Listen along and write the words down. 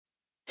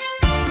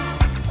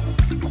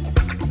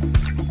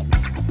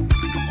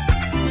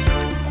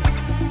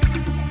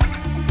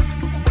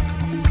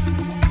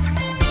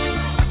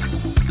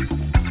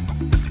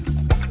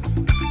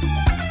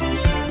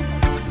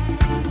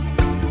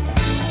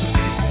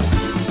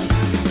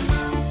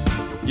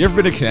You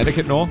ever been to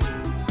Connecticut, Noel?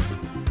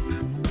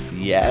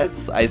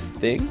 Yes, I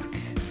think.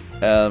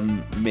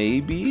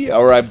 Maybe.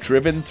 Or I've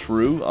driven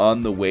through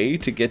on the way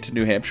to get to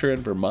New Hampshire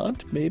and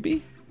Vermont,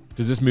 maybe.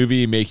 Does this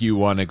movie make you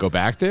want to go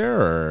back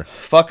there, or?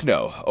 Fuck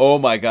no. Oh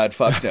my God,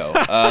 fuck no.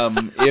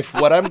 If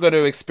what I'm going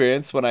to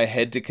experience when I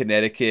head to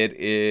Connecticut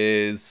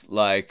is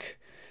like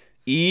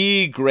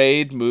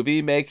E-grade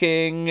movie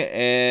making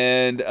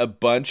and a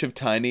bunch of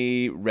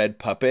tiny red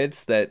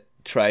puppets that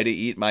try to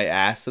eat my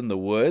ass in the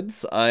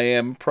woods, I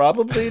am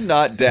probably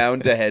not down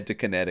to head to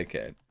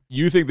Connecticut.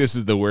 You think this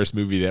is the worst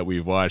movie that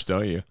we've watched,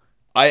 don't you?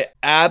 I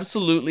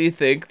absolutely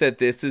think that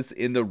this is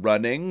in the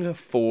running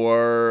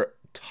for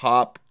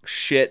top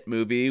shit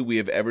movie we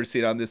have ever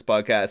seen on this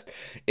podcast.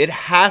 It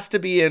has to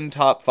be in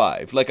top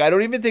 5. Like, I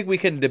don't even think we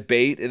can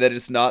debate that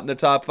it's not in the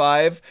top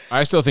 5.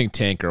 I still think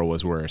Tank Girl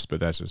was worse,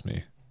 but that's just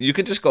me. You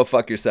can just go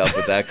fuck yourself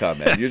with that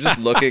comment. You're just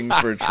looking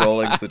for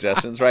trolling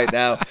suggestions right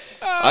now.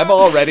 I'm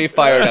already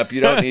fired up.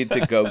 You don't need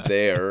to go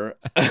there.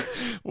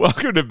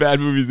 Welcome to Bad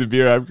Movies and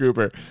Beer. I'm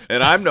Cooper.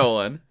 And I'm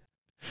Nolan.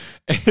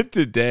 And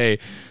today,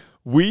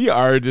 we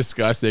are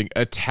discussing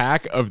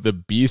Attack of the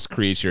Beast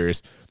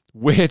Creatures,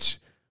 which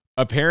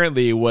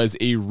apparently was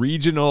a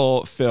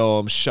regional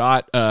film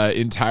shot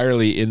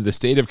entirely in the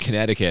state of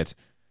Connecticut.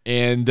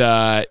 And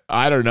I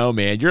don't know,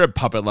 man. You're a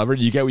puppet lover.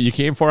 You get what you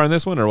came for on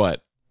this one, or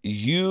what?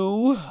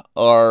 You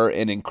are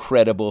an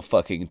incredible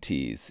fucking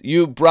tease.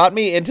 You brought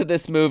me into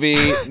this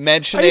movie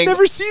mentioning I've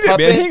never seen it,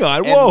 man. Hang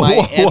on. Whoa,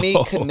 Miami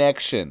whoa.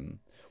 Connection.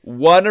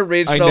 One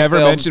original I never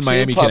film, mentioned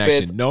Miami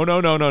puppets. Connection. No.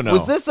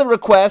 Was this a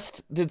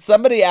request? Did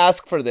somebody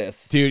ask for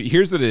this? Dude,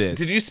 here's what it is.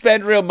 Did you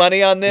spend real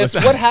money on this?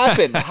 Listen. What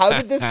happened? How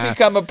did this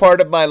become a part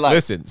of my life?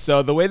 Listen,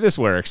 so the way this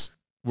works,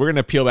 we're going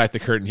to peel back the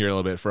curtain here a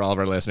little bit for all of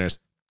our listeners.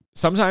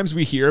 Sometimes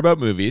we hear about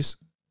movies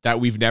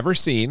that we've never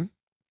seen,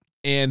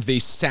 and they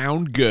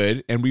sound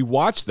good, and we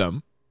watch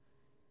them,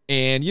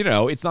 and, you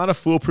know, it's not a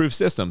foolproof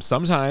system.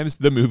 Sometimes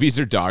the movies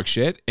are dog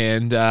shit,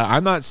 and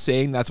I'm not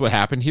saying that's what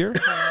happened here,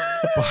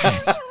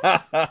 but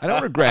I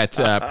don't regret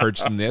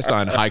purchasing this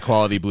on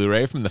high-quality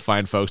Blu-ray from the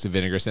fine folks of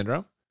Vinegar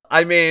Syndrome.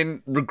 I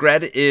mean,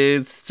 regret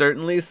is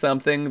certainly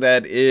something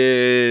that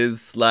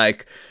is,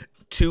 like,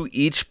 to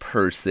each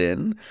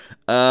person.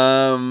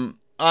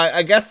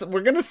 I guess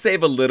we're going to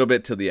save a little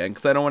bit till the end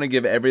because I don't want to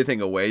give everything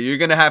away. You're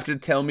going to have to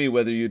tell me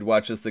whether you'd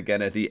watch this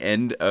again at the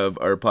end of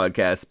our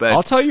podcast. But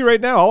I'll tell you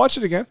right now, I'll watch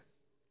it again.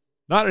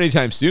 Not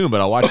anytime soon,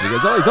 but I'll watch it again.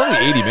 It's only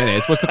 80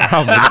 minutes. What's the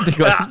problem? It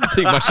doesn't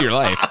take much of your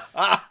life.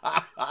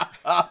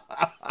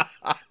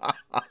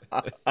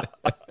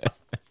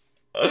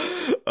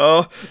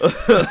 Oh.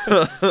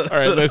 All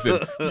right, listen.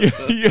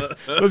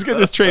 Let's get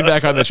this train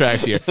back on the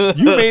tracks here.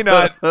 You may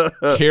not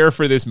care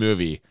for this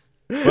movie,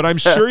 but I'm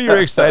sure you're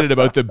excited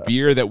about the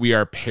beer that we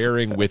are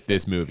pairing with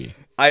this movie.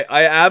 I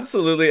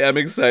absolutely am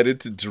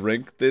excited to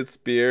drink this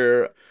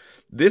beer.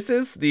 This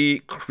is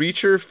the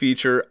Creature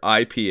Feature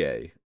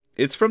IPA.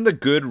 It's from the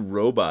Good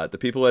Robot, the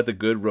people at the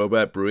Good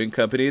Robot Brewing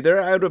Company.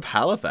 They're out of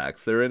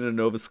Halifax. They're in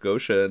Nova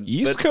Scotia.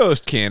 East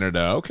Coast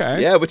Canada,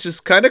 okay. Yeah, which is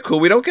kind of cool.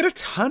 We don't get a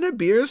ton of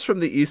beers from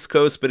the East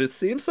Coast, but it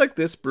seems like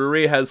this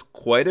brewery has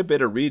quite a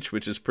bit of reach,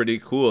 which is pretty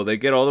cool. They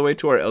get all the way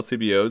to our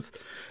LCBOs.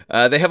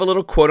 They have a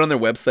little quote on their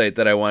website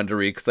that I wanted to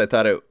read because I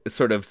thought it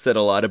sort of said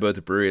a lot about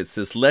the brewery. It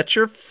says, "Let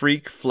your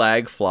freak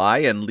flag fly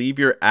and leave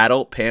your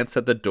adult pants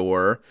at the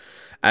door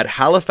at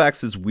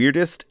Halifax's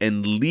weirdest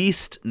and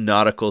least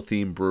nautical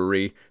themed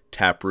brewery,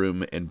 tap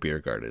room, and beer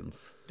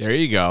gardens." There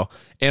you go.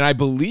 And I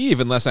believe,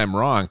 unless I'm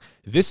wrong,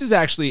 this is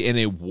actually an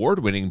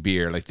award-winning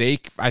beer. Like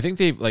I think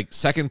they've like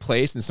second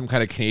place in some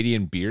kind of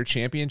Canadian beer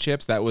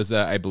championships. That was,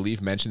 I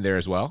believe, mentioned there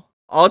as well.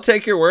 I'll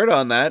take your word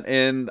on that.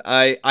 And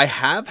I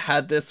have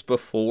had this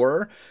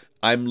before.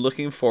 I'm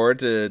looking forward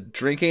to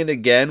drinking it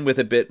again with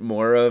a bit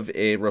more of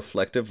a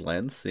reflective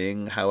lens,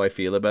 seeing how I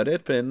feel about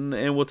it,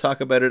 and we'll talk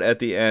about it at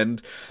the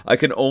end. I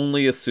can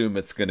only assume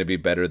it's going to be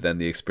better than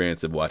the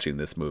experience of watching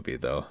this movie,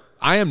 though.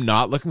 I am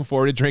not looking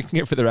forward to drinking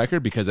it, for the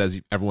record, because as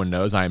everyone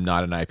knows, I am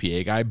not an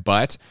IPA guy,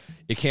 but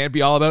it can't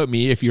be all about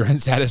me. If you're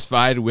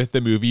unsatisfied with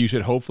the movie, you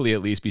should hopefully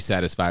at least be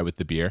satisfied with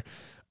the beer.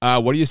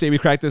 What do you say we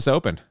crack this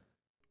open?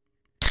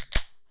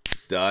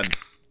 Done.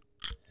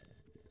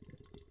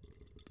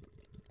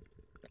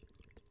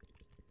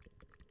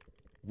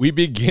 We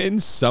begin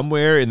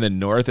somewhere in the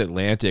North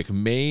Atlantic,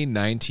 May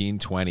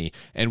 1920,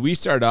 and we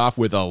start off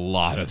with a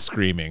lot of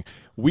screaming.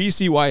 We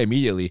see why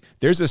immediately.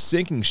 There's a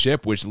sinking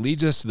ship, which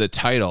leads us to the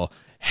title,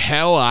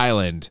 Hell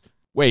Island.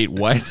 Wait,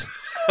 what?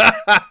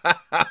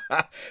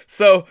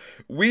 So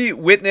we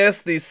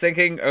witness the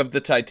sinking of the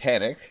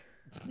Titanic,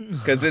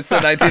 because it's the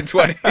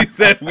 1920s,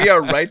 and we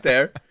are right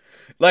there.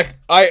 Like,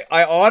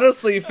 I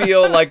honestly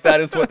feel like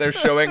that is what they're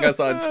showing us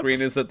on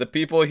screen, is that the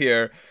people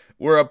here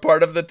were a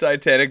part of the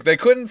Titanic. They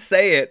couldn't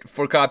say it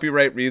for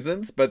copyright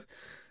reasons, but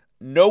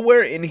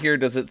nowhere in here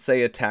does it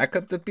say Attack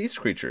of the Beast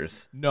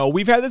Creatures. No,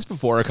 we've had this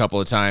before a couple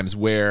of times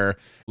where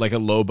like a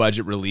low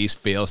budget release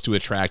fails to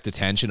attract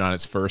attention on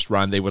its first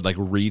run. They would like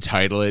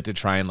retitle it to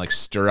try and like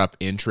stir up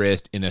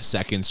interest in a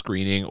second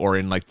screening or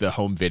in like the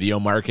home video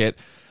market.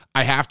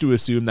 I have to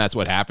assume that's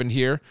what happened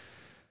here.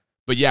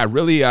 But yeah,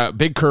 really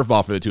big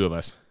curveball for the two of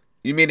us.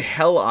 You mean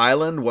Hell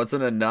Island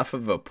wasn't enough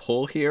of a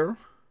pull here?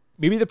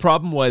 Maybe the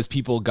problem was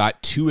people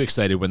got too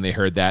excited when they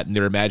heard that and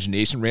their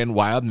imagination ran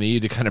wild, and they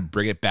needed to kind of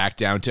bring it back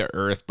down to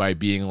earth by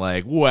being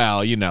like,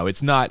 well,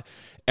 it's not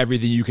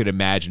everything you could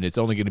imagine. It's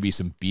only going to be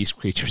some beast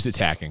creatures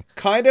attacking.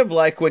 Kind of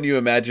like when you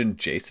imagine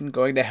Jason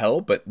going to hell,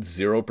 but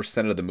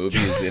 0% of the movie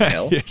is in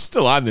hell. You're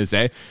still on this,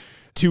 eh?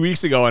 2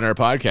 weeks ago on our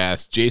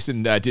podcast,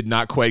 Jason did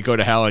not quite go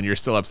to hell, and you're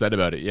still upset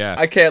about it. Yeah.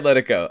 I can't let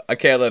it go.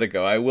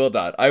 I will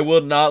not. I will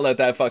not let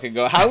that fucking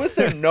go. How is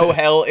there no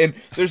hell in...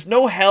 There's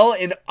no hell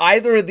in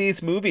either of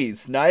these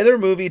movies. Neither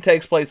movie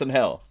takes place in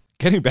hell.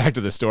 Getting back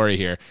to the story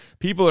here,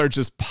 people are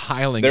just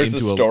piling There's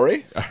into a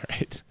story? All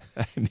right.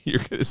 I knew you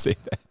were going to say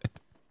that.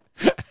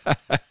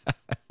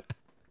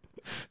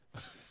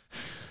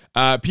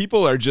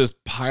 People are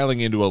just piling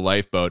into a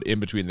lifeboat in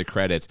between the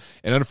credits.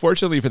 And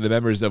unfortunately for the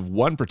members of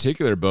one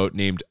particular boat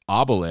named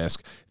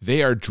Obelisk,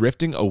 they are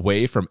drifting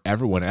away from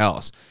everyone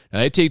else. Now,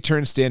 they take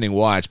turns standing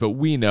watch, but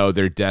we know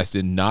they're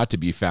destined not to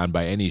be found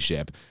by any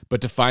ship,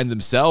 but to find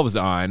themselves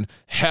on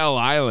Hell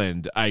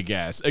Island, I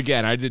guess.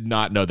 Again, I did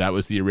not know that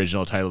was the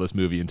original title of this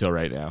movie until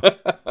right now.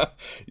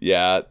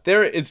 Yeah,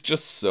 there is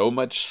just so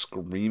much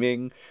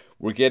screaming.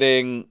 We're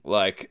getting,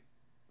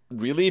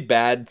 really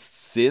bad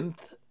synth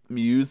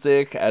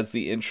music as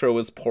the intro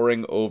is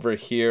pouring over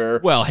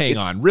here. Well, hang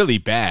on, really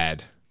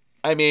bad.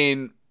 I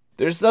mean,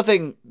 there's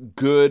nothing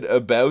good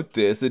about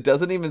this. It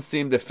doesn't even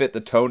seem to fit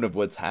the tone of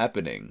what's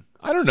happening.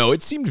 I don't know.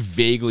 It seemed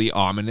vaguely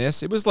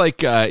ominous. It was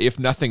like, if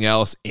nothing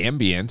else,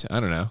 ambient. I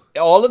don't know.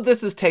 All of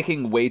this is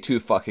taking way too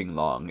fucking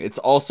long. It's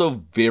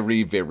also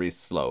very, very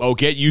slow. Oh,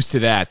 get used to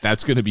that.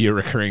 That's going to be a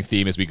recurring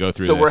theme as we go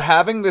through this. So we're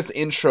having this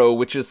intro,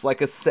 which is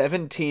like a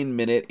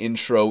 17-minute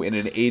intro in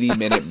an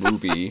 80-minute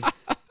movie.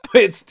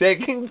 It's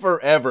taking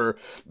forever.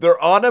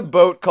 They're on a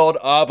boat called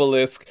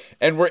Obelisk,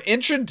 and we're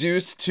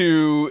introduced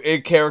to a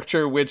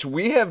character which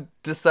we have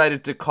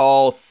decided to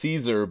call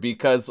Caesar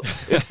because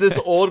it's this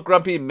old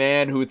grumpy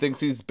man who thinks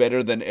he's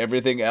better than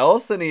everything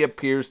else, and he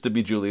appears to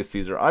be Julius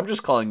Caesar. I'm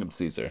just calling him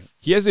Caesar.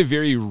 He has a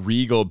very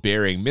regal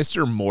bearing.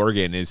 Mr.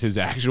 Morgan is his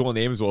actual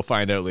name, as we'll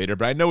find out later,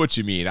 but I know what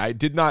you mean. I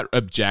did not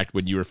object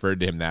when you referred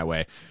to him that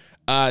way.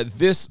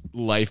 This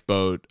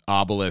lifeboat,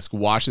 Obelisk,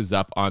 washes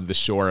up on the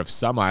shore of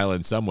some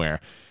island somewhere,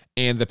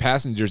 and the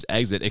passengers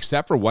exit,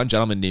 except for one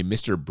gentleman named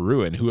Mr.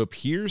 Bruin, who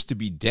appears to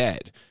be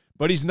dead.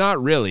 But he's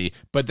not really,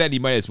 but then he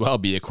might as well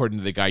be, according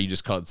to the guy you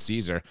just called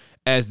Caesar,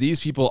 as these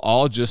people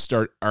all just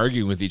start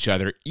arguing with each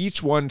other,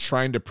 each one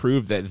trying to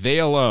prove that they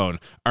alone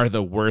are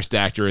the worst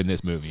actor in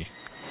this movie.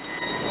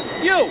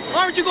 You!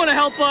 Aren't you going to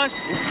help us?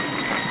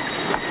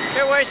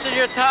 You're wasting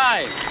your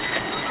time.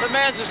 The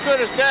man's as good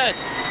as dead.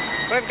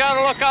 We've got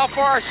to look out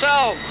for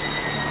ourselves.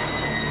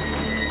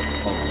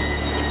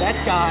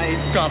 That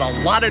guy's got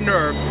a lot of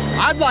nerve.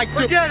 I'd like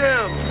to... Forget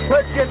him!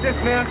 Let's get this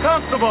man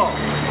comfortable!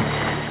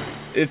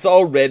 It's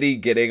already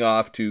getting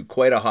off to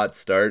quite a hot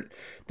start.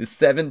 The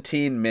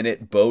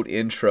 17-minute boat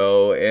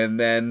intro, and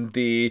then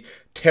the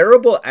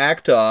terrible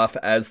act-off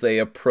as they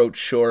approach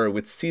shore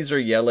with Caesar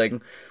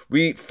yelling.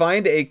 We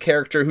find a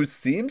character who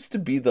seems to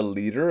be the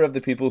leader of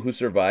the people who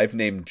survive,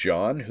 named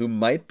John, who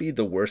might be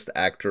the worst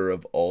actor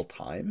of all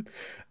time.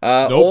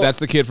 Nope, that's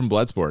the kid from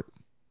Bloodsport.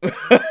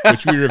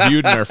 Which we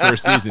reviewed in our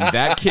first season.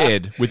 That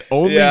kid, with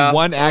only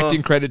one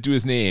acting credit to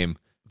his name,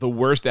 the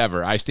worst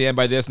ever. I stand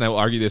by this, and I will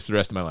argue this for the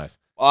rest of my life.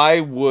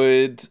 I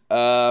would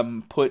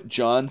put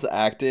John's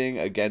acting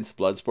against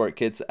Bloodsport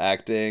Kid's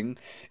acting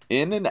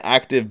in an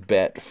active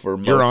bet for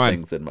most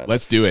things in my life.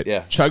 Let's do it.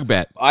 Yeah. Chug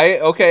bet.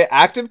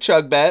 Active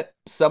chug bet.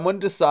 Someone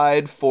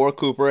decide for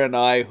Cooper and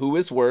I who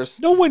is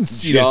worse. No one's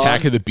seen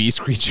Attack of the Beast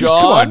Creatures.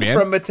 John Come on, man.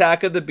 from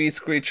Attack of the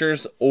Beast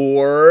Creatures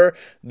or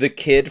the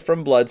kid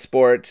from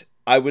Bloodsport.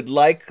 I would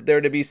like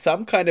there to be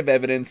some kind of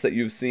evidence that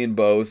you've seen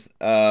both,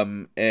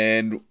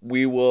 and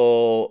we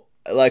will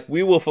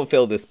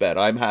fulfill this bet.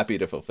 I'm happy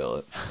to fulfill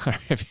it.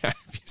 If you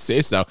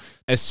say so.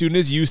 As soon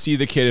as you see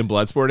the kid in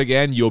Bloodsport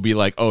again, you'll be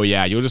like, oh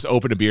yeah, you'll just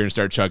open a beer and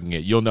start chugging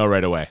it. You'll know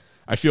right away.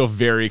 I feel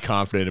very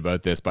confident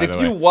about this, by the way.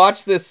 If you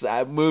watch this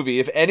movie,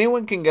 if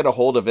anyone can get a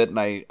hold of it, and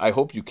I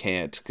hope you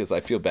can't, because I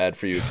feel bad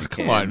for you if you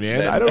can't. Come on,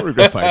 man. I don't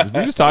regret playing this.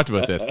 We just talked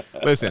about this.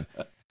 Listen.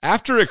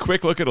 After a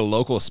quick look at a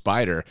local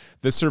spider,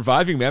 the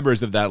surviving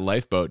members of that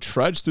lifeboat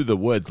trudge through the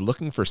woods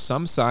looking for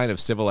some sign of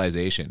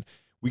civilization.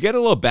 We get a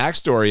little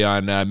backstory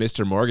on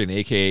Mr. Morgan,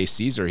 a.k.a.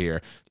 Caesar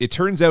here. It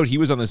turns out he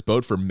was on this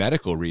boat for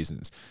medical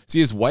reasons. See,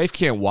 his wife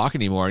can't walk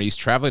anymore, and he's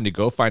traveling to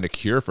go find a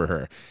cure for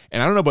her.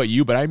 And I don't know about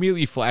you, but I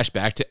immediately flash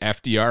back to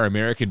FDR,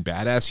 American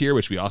Badass here,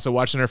 which we also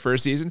watched in our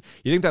first season.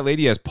 You think that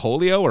lady has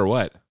polio or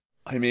what?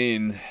 I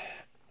mean...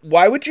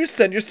 Why would you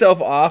send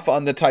yourself off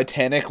on the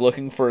Titanic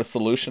looking for a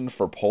solution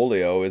for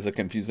polio is a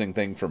confusing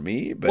thing for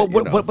me. But,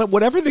 but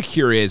whatever the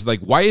cure is,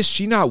 why is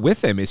she not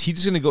with him? Is he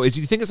just going to go? Is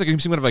he think it's some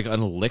kind of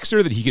an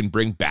elixir that he can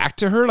bring back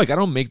to her?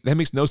 That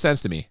makes no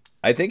sense to me.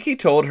 I think he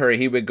told her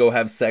he would go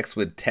have sex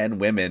with 10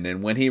 women,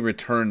 and when he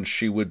returned,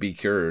 she would be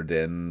cured.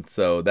 And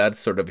so that's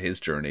sort of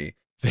his journey.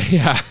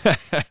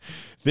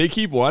 They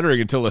keep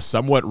wandering until a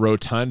somewhat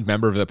rotund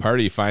member of the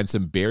party finds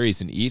some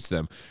berries and eats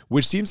them,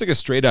 which seems like a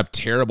straight up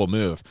terrible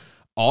move.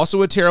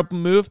 Also a terrible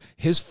move,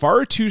 his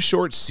far too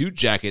short suit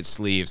jacket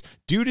sleeves.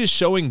 Dude is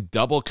showing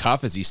double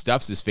cuff as he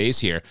stuffs his face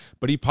here,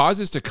 but he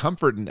pauses to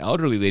comfort an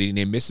elderly lady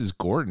named Mrs.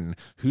 Gordon,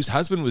 whose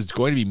husband was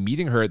going to be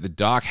meeting her at the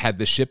dock had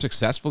the ship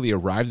successfully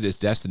arrived at its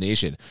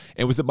destination.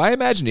 And was it my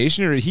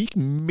imagination, or did he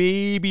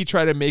maybe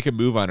try to make a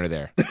move on her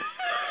there?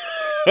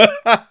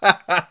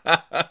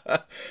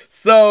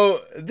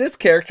 So this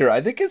character,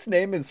 I think his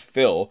name is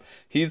Phil.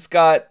 He's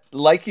got,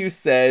 like you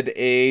said,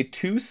 a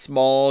too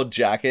small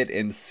jacket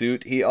and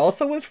suit. He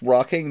also was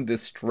rocking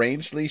this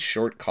strangely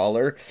short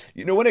collar.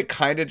 You know when it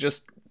kind of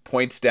just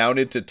points down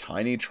into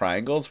tiny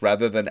triangles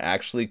rather than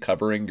actually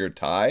covering your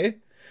tie?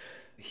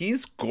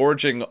 He's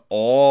gorging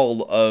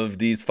all of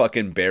these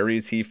fucking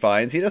berries he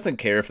finds. He doesn't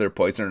care if they're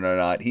poison or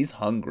not. He's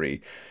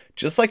hungry.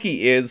 Just like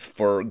he is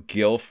for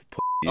GILF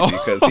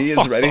because he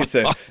is ready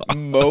to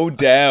mow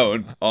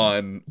down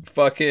on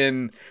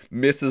fucking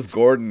Mrs.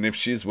 Gordon if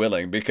she's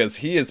willing, because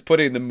he is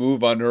putting the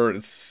move on her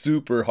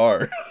super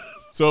hard.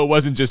 So it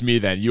wasn't just me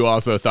then. You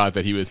also thought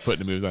that he was putting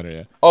the moves on her,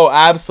 yeah? Oh,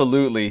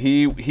 absolutely.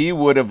 He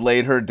would have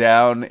laid her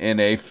down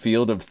in a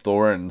field of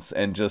thorns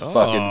and just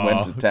fucking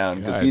went to town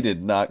because he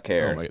did not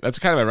care. Oh that's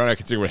kind of ironic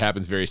considering what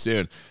happens very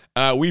soon.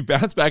 We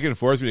bounce back and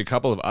forth between a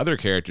couple of other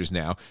characters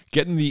now,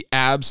 getting the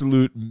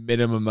absolute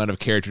minimum amount of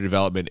character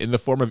development in the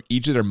form of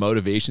each of their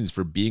motivations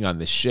for being on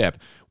the ship,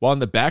 while in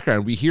the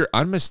background we hear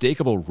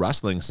unmistakable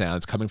rustling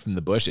sounds coming from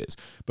the bushes.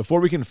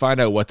 Before we can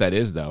find out what that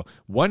is, though,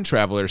 one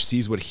traveler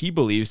sees what he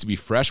believes to be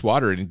fresh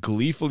water and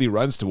gleefully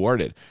runs toward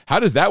it.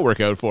 How does that work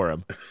out for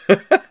him?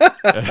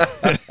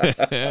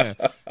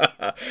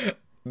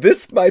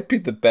 This might be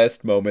the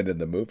best moment in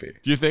the movie.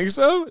 Do you think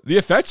so? The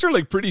effects are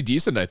like pretty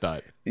decent, I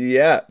thought.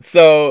 Yeah,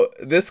 so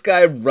this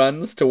guy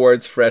runs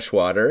towards fresh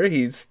water.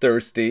 He's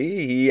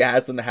thirsty. He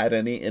hasn't had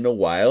any in a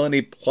while, and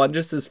he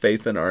plunges his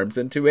face and arms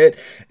into it,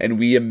 and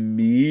we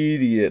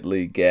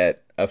immediately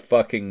get a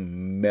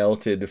fucking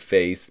melted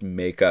face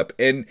makeup,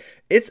 and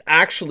it's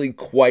actually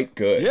quite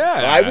good. Yeah.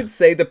 I would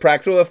say the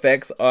practical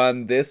effects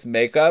on this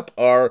makeup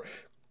are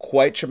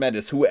quite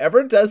tremendous.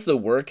 Whoever does the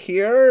work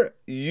here,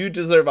 you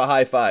deserve a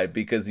high five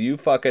because you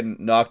fucking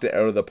knocked it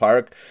out of the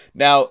park.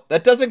 Now,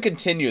 that doesn't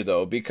continue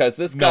though, because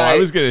this guy... No, I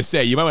was going to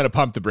say, you might want to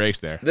pump the brakes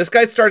there. This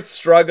guy starts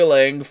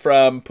struggling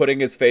from putting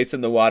his face in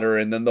the water,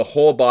 and then the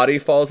whole body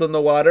falls in the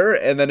water,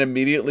 and then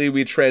immediately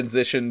we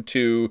transition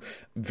to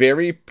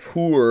very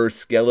poor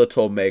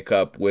skeletal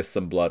makeup with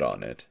some blood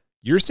on it.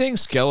 You're saying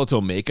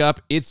skeletal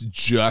makeup, it's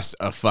just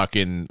a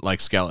fucking,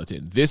 like,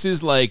 skeleton. This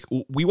is like,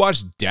 we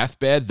watched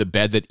Deathbed, The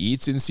Bed That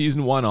Eats in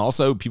season 1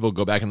 also. People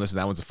go back and listen.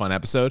 That one's a fun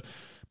episode.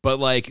 But,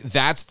 like,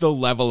 that's the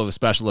level of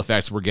special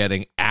effects we're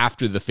getting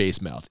after the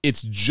face melt.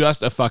 It's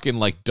just a fucking,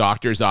 like,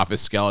 doctor's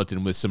office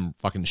skeleton with some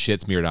fucking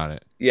shit smeared on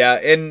it. Yeah,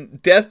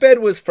 and Deathbed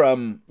was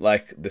from,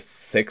 like, the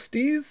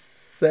 60s?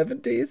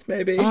 70s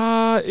maybe?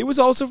 It was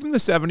also from the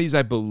 70s,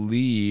 I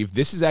believe.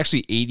 This is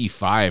actually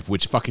 85,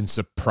 which fucking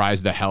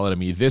surprised the hell out of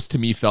me. This to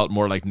me felt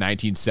more like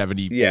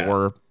 1974. Yeah.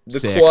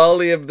 The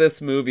quality of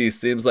this movie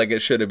seems like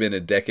it should have been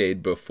a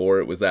decade before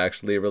it was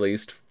actually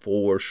released,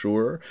 for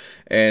sure.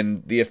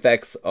 And the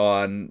effects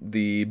on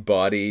the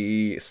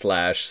body /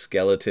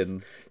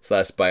 skeleton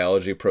 /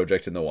 biology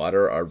project in the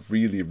water are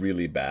really,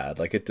 really bad.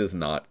 Like, it does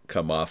not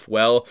come off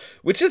well,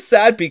 which is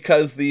sad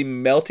because the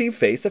melty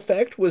face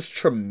effect was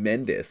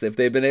tremendous. If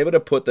they've been able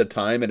to put the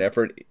time and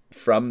effort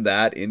from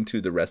that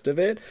into the rest of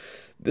it,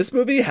 this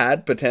movie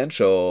had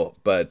potential,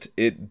 but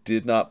it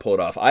did not pull it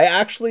off. I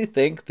actually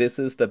think this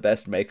is the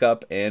best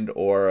makeup and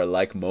or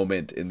like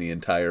moment in the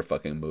entire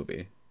fucking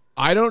movie.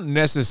 I don't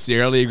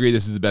necessarily agree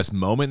this is the best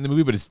moment in the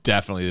movie, but it's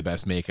definitely the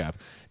best makeup.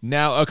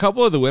 Now, a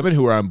couple of the women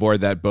who are on board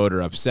that boat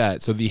are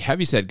upset, so the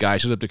heavyset guy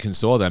shows up to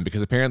console them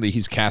because apparently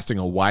he's casting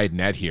a wide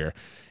net here.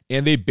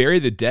 And they bury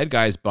the dead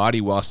guy's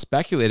body while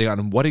speculating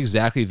on what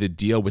exactly the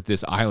deal with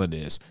this island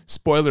is.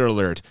 Spoiler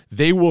alert,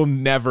 they will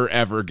never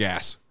ever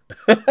guess.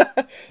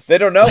 They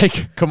don't know.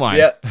 Like, come on.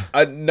 Yeah,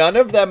 none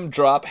of them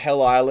drop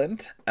Hell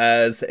Island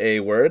as a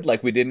word.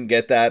 Like, we didn't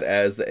get that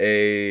as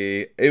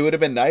a... It would have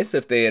been nice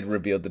if they had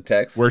revealed the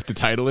text. Worked the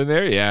title in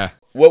there, yeah.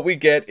 What we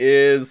get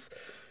is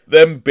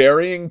them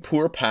burying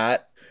poor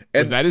Pat.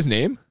 And was that his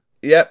name?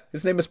 Yep,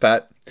 his name is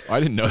Pat. Oh,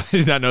 I didn't know. I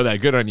did not know that.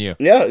 Good on you.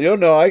 Yeah,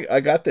 I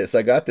got this.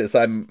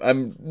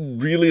 I'm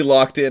really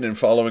locked in and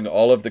following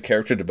all of the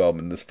character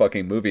development in this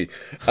fucking movie.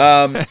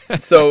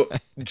 So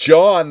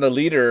John, the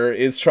leader,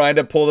 is trying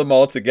to pull them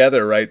all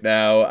together right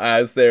now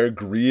as they're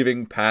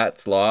grieving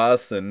Pat's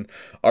loss, and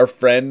our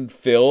friend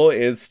Phil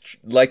is,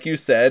 like you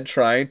said,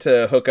 trying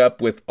to hook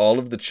up with all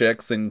of the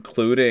chicks,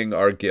 including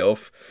our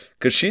GILF,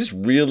 because she's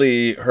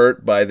really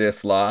hurt by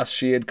this loss.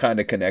 She had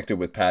kind of connected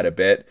with Pat a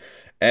bit.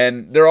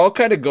 And they're all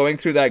kind of going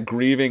through that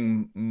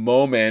grieving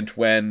moment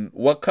when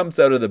what comes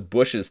out of the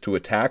bushes to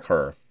attack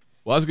her?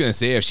 Well, I was going to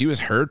say, if she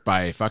was hurt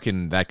by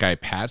fucking that guy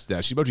Pat's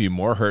death, she's about to be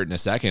more hurt in a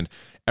second.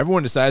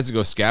 Everyone decides to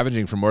go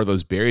scavenging for more of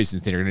those berries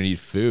since they're going to need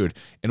food.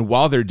 And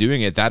while they're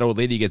doing it, that old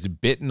lady gets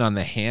bitten on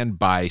the hand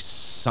by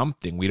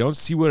something. We don't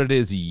see what it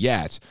is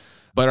yet.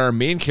 But our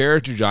main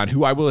character, John,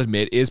 who I will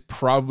admit is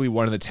probably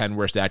one of the 10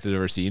 worst actors I've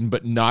ever seen,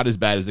 but not as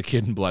bad as a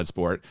kid in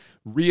Bloodsport,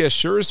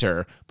 reassures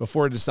her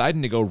before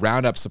deciding to go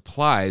round up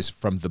supplies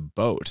from the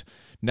boat.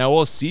 Now,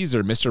 old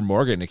Caesar, Mr.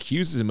 Morgan,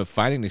 accuses him of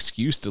finding an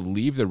excuse to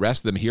leave the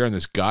rest of them here on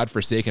this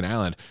godforsaken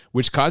island,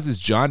 which causes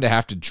John to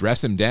have to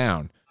dress him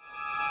down.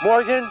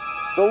 Morgan,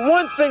 the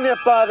one thing that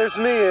bothers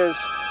me is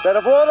that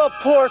of all the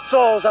poor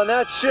souls on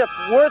that ship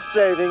worth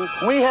saving,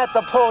 we had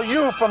to pull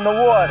you from the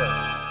water.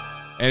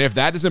 And if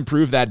that doesn't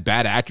prove that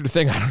bad actor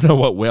thing, I don't know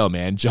what will,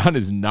 man. John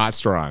is not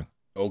strong.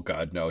 Oh,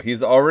 God, no.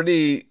 He's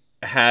already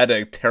had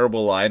a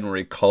terrible line where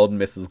he called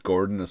Mrs.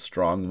 Gordon a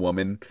strong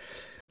woman.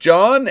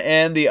 John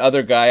and the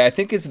other guy, I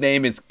think his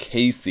name is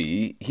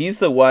Casey. He's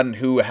the one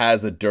who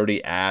has a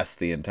dirty ass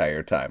the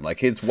entire time. Like,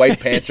 his white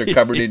pants are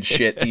covered in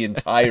shit the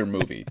entire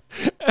movie.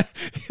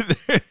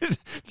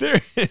 There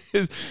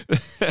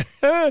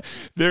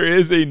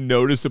is a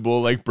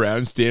noticeable, like,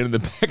 brown stain in the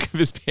back of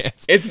his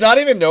pants. It's not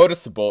even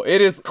noticeable.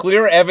 It is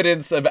clear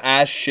evidence of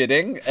ass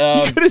shitting.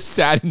 He could have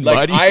sat in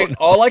like, mud.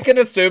 All I can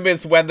assume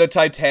is when the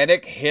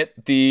Titanic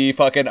hit the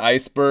fucking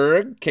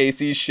iceberg,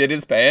 Casey shit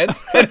his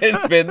pants, and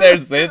it's been there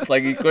since.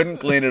 Like, he couldn't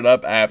clean it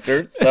up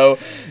after. So,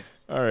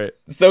 all right.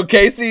 So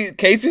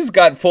Casey's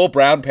got full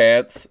brown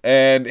pants,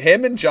 and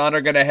him and John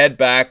are gonna head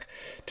back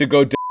to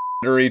go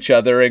under each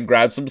other and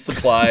grab some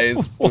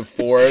supplies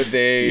before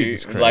they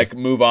like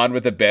move on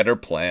with a better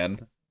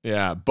plan.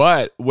 Yeah,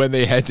 but when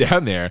they head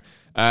down there,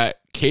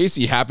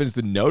 Casey happens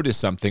to notice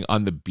something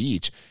on the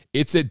beach.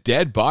 It's a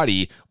dead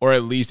body, or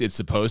at least it's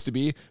supposed to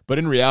be. But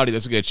in reality,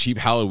 that's like a cheap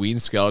Halloween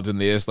skeleton.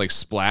 They just like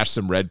splash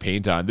some red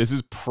paint on. This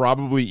is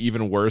probably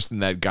even worse than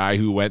that guy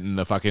who went in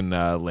the fucking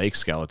lake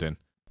skeleton.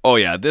 Oh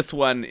yeah, this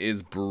one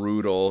is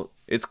brutal.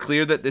 It's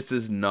clear that this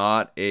is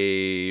not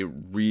a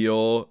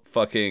real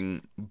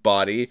fucking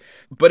body,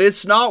 but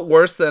it's not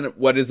worse than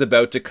what is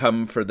about to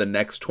come for the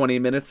next 20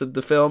 minutes of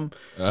the film,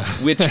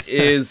 which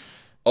is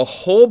a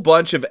whole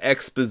bunch of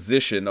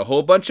exposition, a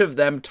whole bunch of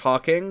them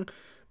talking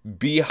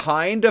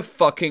behind a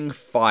fucking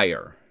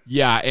fire.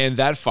 Yeah, and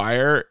that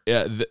fire,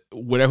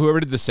 whoever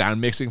did the sound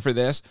mixing for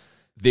this,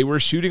 they were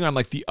shooting on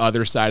like the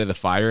other side of the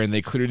fire, and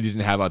they clearly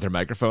didn't have other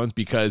microphones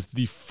because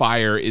the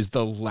fire is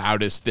the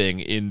loudest thing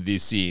in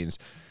these scenes.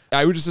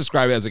 I would just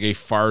describe it as like a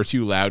far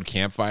too loud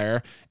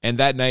campfire. And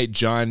that night,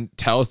 John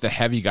tells the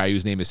heavy guy,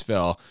 whose name is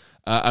Phil,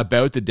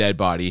 about the dead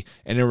body.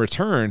 And in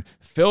return,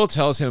 Phil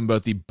tells him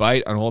about the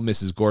bite on old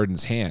Mrs.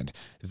 Gordon's hand.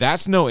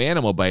 That's no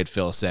animal bite,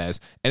 Phil says.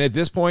 And at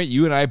this point,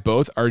 you and I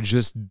both are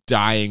just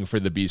dying for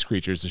the beast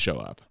creatures to show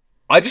up.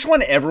 I just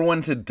want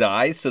everyone to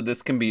die so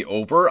this can be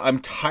over. I'm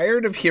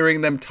tired of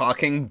hearing them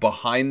talking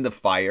behind the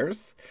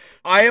fires.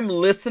 I am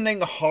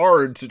listening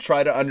hard to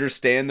try to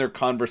understand their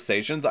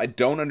conversations. I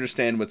don't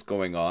understand what's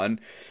going on.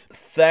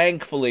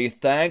 Thankfully,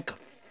 thank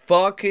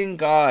fucking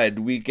God,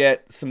 we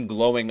get some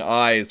glowing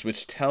eyes,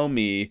 which tell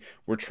me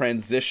we're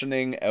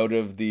transitioning out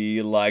of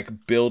the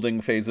like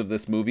building phase of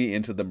this movie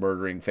into the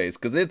murdering phase,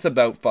 because it's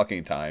about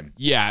fucking time.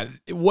 Yeah,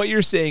 what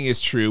you're saying is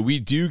true. We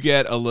do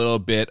get a little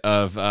bit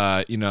of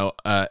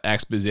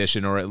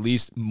exposition, or at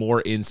least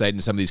more insight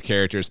into some of these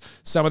characters.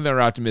 Some of them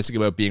are optimistic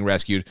about being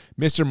rescued.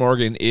 Mr.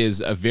 Morgan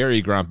is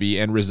very grumpy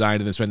and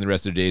resigned and spend the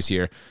rest of their days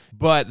here,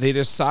 but they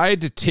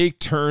decide to take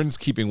turns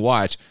keeping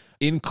watch,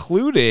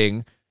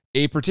 including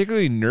a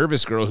particularly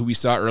nervous girl who we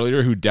saw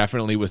earlier, who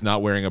definitely was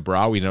not wearing a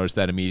bra. We noticed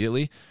that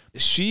immediately.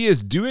 She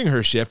is doing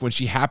her shift when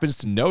she happens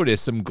to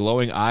notice some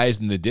glowing eyes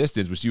in the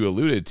distance, which you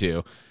alluded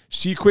to.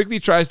 She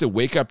quickly tries to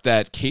wake up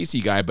that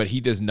Casey guy, but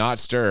he does not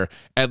stir,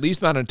 at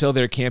least not until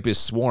their camp is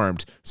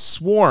swarmed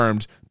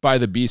by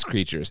the beast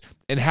creatures.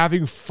 And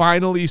having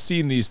finally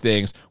seen these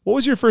things, what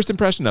was your first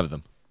impression of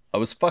them? I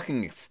was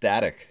fucking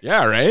ecstatic.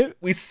 Yeah, right?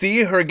 We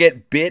see her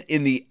get bit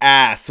in the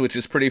ass, which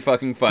is pretty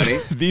fucking funny.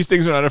 These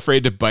things are not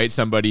afraid to bite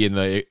somebody in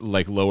the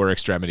like lower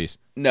extremities.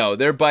 No,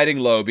 they're biting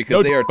low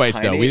because they are bites,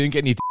 tiny. Though. We didn't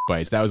get any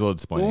bites. That was a little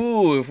disappointing.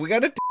 Ooh, if we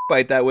got a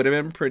bite, that would have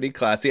been pretty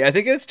classy. I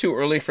think it's too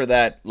early for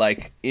that,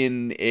 like,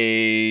 in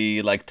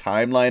a like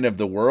timeline of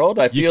the world.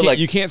 I feel like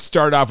you can't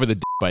start off with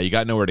a bite. You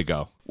got nowhere to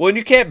go. Well, and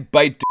you can't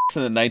bite dicks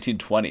in the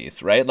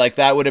 1920s, right? Like,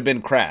 that would have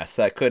been crass.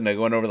 That couldn't have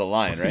gone over the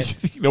line, right? You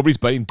think nobody's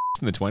biting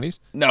dicks in the 20s?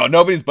 No,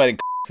 nobody's biting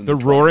dicks in the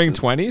 20s. Roaring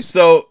 20s?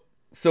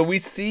 So we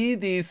see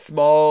these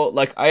small,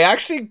 like, I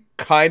actually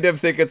kind of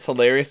think it's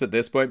hilarious at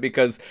this point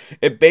because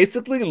it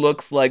basically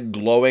looks like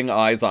glowing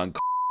eyes on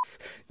cocks.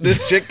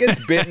 This chick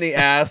gets bit in the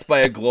ass by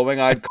a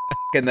glowing-eyed cock,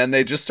 and then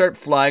they just start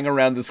flying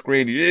around the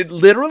screen. It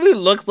literally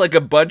looks like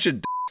a bunch of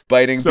dicks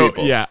biting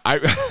people. Yeah, I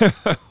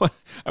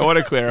want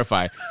to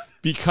clarify.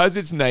 Because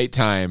it's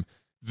nighttime,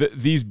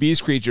 these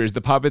beast creatures,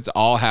 the puppets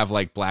all have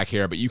like black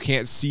hair, but you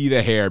can't see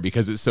the hair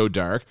because it's so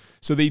dark.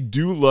 So they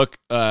do look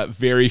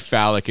very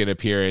phallic in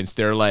appearance.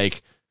 They're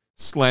like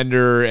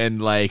slender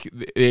and like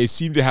they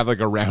seem to have like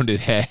a rounded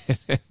head.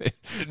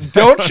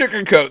 Don't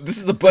sugarcoat. This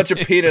is a bunch of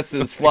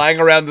penises flying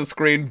around the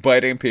screen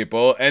biting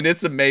people, and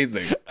it's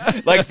amazing.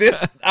 Like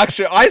this,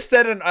 actually, I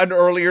said an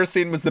earlier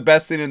scene was the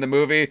best scene in the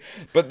movie,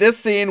 but this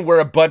scene where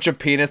a bunch of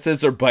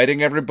penises are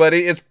biting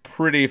everybody is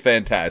pretty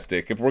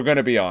fantastic, if we're going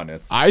to be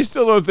honest. I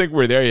still don't think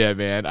we're there yet,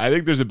 man. I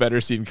think there's a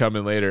better scene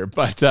coming later,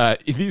 but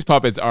these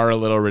puppets are a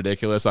little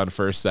ridiculous on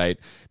first sight.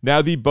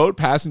 Now, the boat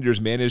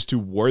passengers managed to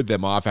ward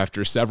them off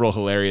after several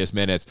hilarious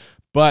minutes,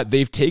 but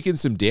they've taken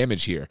some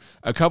damage here.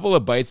 A couple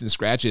of bites and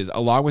scratches,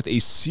 along with a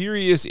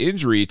serious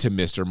injury to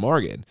Mr.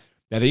 Morgan.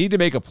 Now, they need to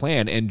make a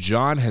plan, and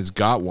John has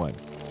got one.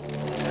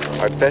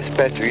 Our best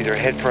bets are either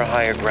head for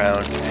higher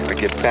ground or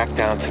get back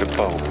down to the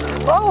boat.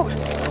 Boat?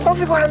 What if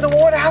we go out in the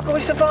water? How can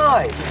we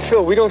survive?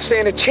 Phil, we don't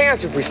stand a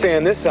chance if we stay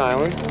on this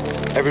island.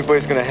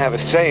 Everybody's gonna have a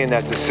say in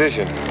that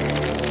decision.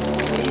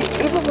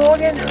 Even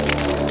Morgan?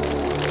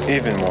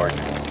 Even Morgan.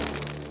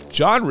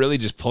 John really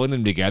just pulling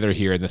them together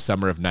here in the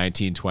summer of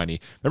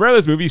 1920. Remember how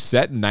this movie's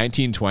set in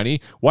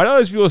 1920? Why do all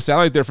these people sound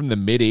like they're from the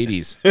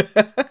mid-80s?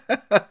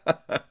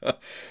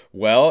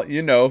 Well,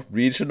 you know,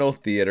 regional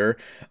theater.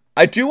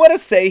 I do want to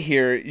say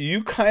here,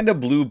 you kind of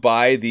blew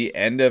by the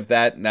end of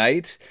that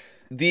night.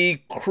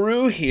 The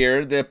crew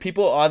here, the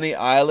people on the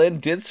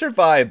island, did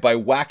survive by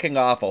whacking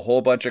off a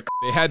whole bunch of...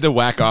 They had to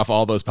whack off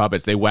all those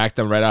puppets. They whacked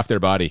them right off their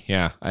body.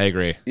 Yeah, I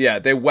agree. Yeah,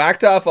 they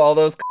whacked off all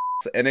those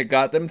and it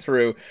got them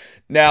through.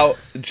 Now,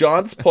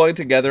 John's pulling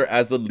together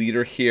as a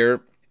leader here,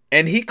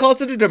 and he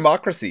calls it a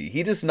democracy.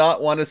 He does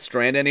not want to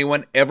strand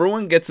anyone.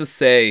 Everyone gets a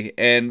say,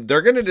 and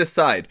they're going to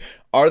decide,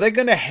 are they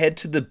going to head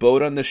to the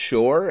boat on the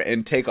shore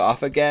and take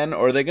off again,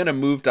 or are they going to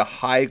move to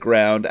high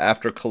ground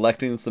after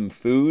collecting some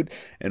food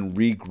and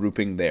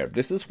regrouping there?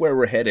 This is where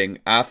we're heading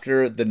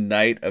after the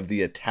night of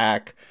the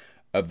attack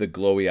of the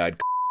glowy-eyed.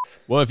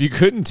 Well, if you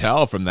couldn't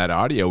tell from that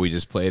audio we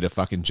just played of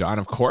fucking John,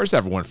 of course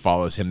everyone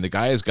follows him. The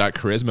guy has got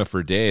charisma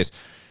for days.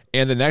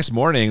 And the next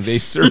morning, they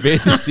survey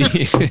the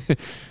scene.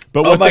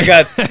 But oh my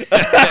God.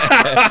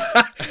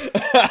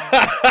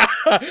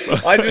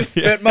 I just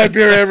spit my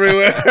beer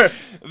everywhere.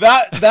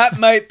 That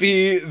might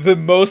be the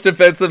most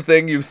offensive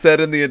thing you've said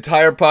in the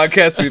entire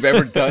podcast we've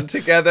ever done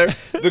together.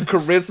 The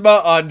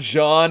charisma on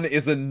John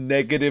is a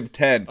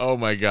 -10. Oh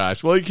my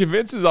gosh. Well, he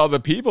convinces all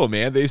the people,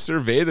 man. They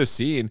survey the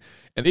scene,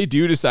 and they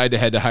do decide to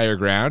head to higher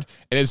ground.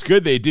 And it's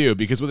good they do,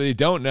 because what they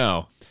don't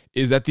know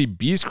is that the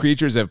beast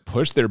creatures have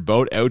pushed their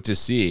boat out to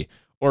sea.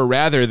 Or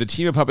rather, the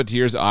team of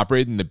puppeteers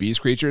operating the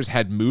beast creatures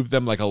had moved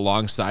them like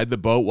alongside the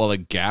boat while a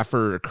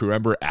gaffer or crew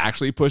member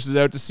actually pushes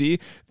out to sea.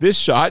 This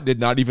shot did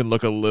not even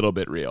look a little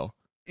bit real.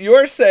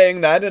 You're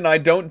saying that, and I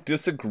don't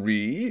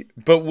disagree.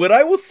 But what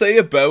I will say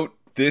about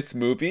this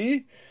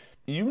movie,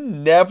 you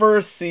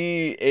never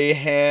see a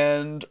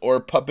hand or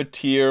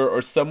puppeteer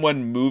or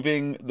someone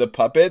moving the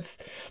puppets.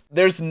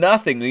 There's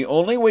nothing. The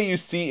only way you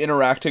see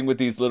interacting with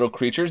these little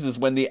creatures is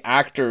when the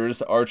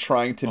actors are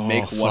trying to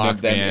make one of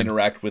them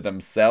interact with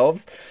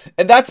themselves.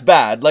 And that's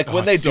bad. Like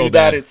when they do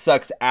that, it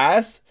sucks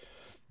ass.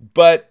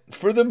 But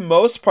for the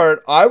most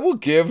part, I will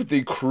give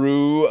the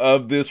crew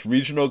of this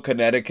regional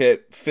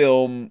Connecticut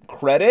film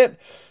credit.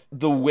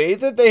 The way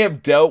that they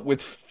have dealt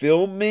with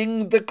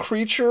filming the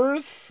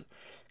creatures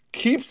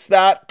keeps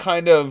that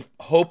kind of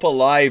hope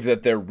alive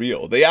that they're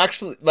real. They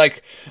actually,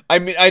 like, I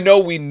mean, I know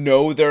we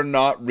know they're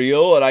not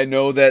real, and I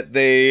know that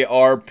they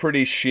are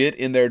pretty shit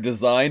in their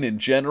design in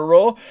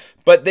general,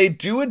 but they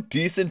do a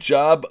decent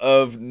job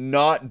of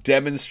not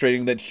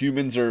demonstrating that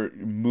humans are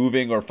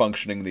moving or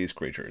functioning these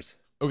creatures.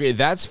 Okay,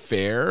 that's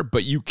fair,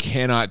 but you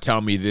cannot tell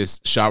me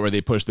this shot where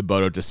they push the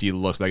boat out to sea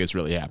looks like it's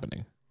really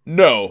happening.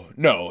 No.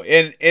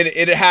 And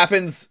it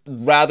happens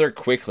rather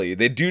quickly.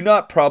 They do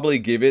not probably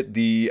give it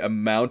the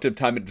amount of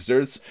time it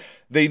deserves.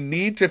 They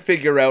need to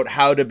figure out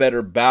how to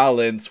better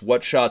balance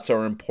what shots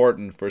are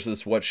important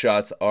versus what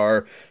shots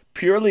are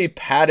purely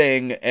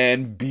padding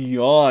and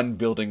beyond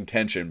building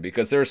tension.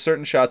 Because there are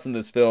certain shots in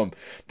this film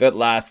that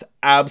last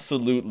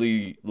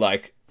absolutely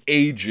like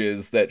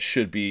ages that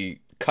should be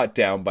cut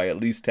down by at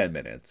least 10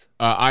 minutes.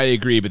 I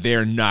agree, but they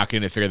are not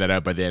going to figure that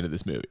out by the end of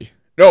this movie.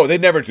 No, they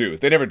never do.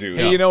 They never do.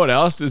 Hey, no. You know what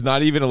else is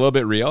not even a little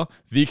bit real?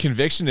 The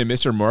conviction in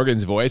Mr.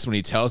 Morgan's voice when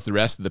he tells the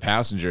rest of the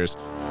passengers,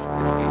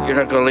 You're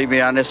not going to leave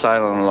me on this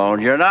island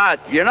alone. You're not.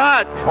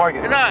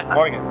 Morgan. You're not.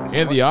 Morgan.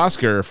 and the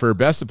Oscar for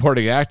Best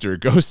Supporting Actor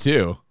goes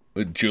to...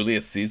 With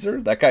Julius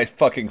Caesar? That guy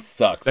fucking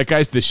sucks. That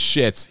guy's the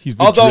shits. He's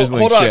the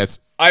drizzling shits.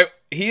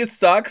 He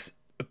sucks,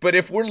 but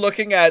if we're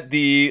looking at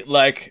the,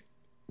 like,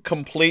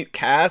 complete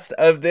cast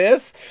of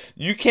this,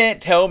 you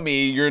can't tell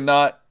me you're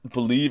not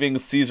believing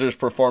Caesar's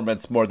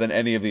performance more than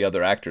any of the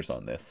other actors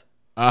on this.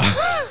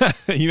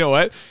 You know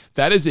what?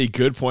 That is a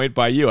good point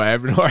by you. I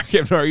have no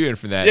argument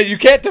for that. Yeah, you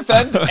can't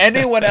defend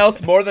anyone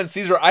else more than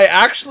Caesar. I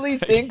actually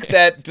think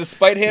that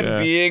despite him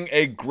being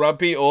a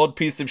grumpy old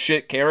piece of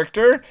shit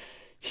character,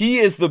 he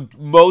is the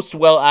most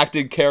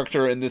well-acted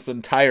character in this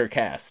entire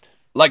cast.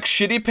 Like,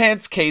 Shitty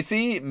Pants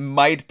Casey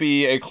might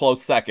be a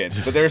close second,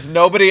 but there's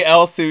nobody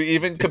else who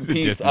even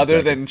competes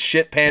other than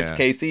Shit Pants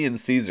Casey and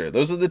Caesar.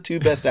 Those are the two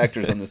best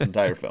actors on this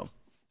entire film.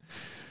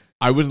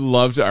 I would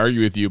love to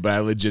argue with you, but I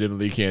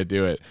legitimately can't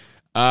do it.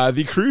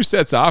 The crew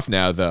sets off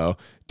now, though,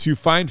 to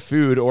find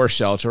food or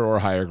shelter or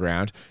higher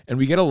ground, and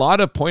we get a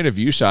lot of point of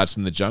view shots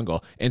from the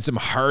jungle and some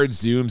hard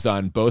zooms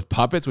on both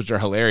puppets, which are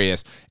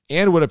hilarious,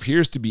 and what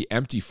appears to be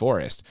empty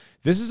forest.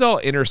 This is all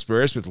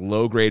interspersed with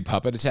low-grade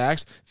puppet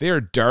attacks. They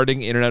are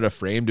darting in and out of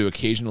frame to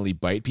occasionally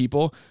bite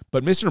people,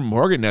 but Mr.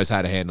 Morgan knows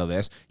how to handle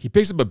this. He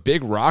picks up a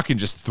big rock and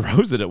just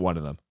throws it at one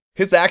of them.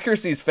 His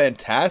accuracy is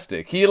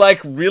fantastic. He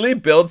really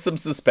builds some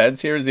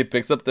suspense here as he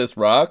picks up this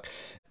rock.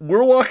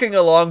 We're walking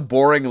along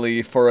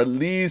boringly for at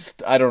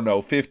least,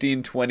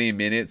 15, 20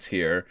 minutes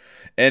here.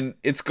 And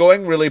it's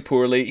going really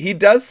poorly. He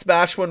does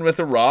smash one with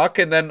a rock,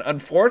 and then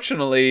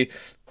unfortunately,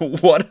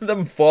 one of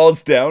them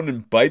falls down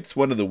and bites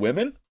one of the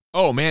women.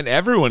 Oh man,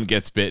 everyone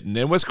gets bitten.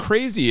 And what's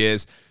crazy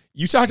is,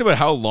 you talked about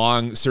how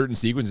long certain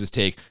sequences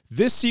take.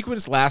 This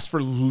sequence lasts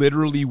for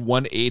literally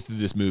 1/8 of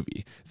this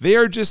movie. They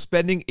are just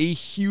spending a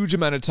huge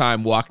amount of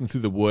time walking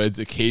through the woods,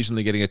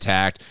 occasionally getting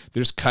attacked.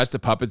 There's cuts to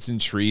puppets in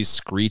trees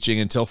screeching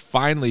until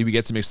finally we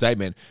get some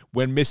excitement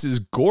when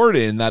Mrs.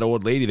 Gordon, that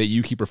old lady that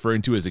you keep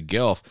referring to as a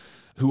GILF,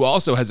 who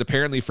also has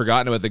apparently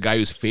forgotten about the guy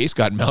whose face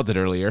got melted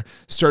earlier,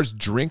 starts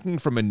drinking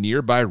from a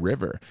nearby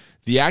river.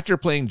 The actor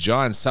playing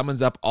John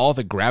summons up all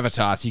the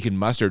gravitas he can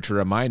muster to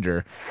remind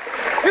her,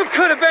 You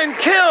could have been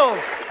killed!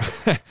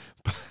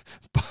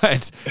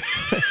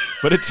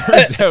 but it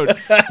turns out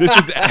this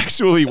is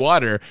actually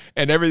water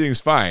and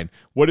everything's fine.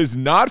 What is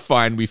not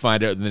fine, we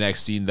find out in the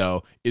next scene,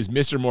 though, is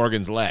Mr.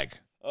 Morgan's leg.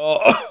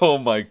 Oh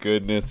my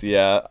goodness,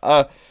 yeah.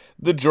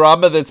 The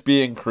drama that's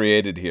being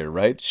created here,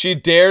 right? She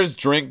dares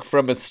drink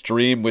from a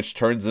stream which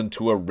turns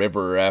into a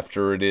river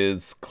after it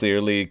is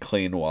clearly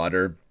clean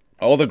water.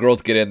 All the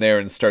girls get in there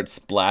and start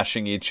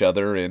splashing each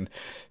other in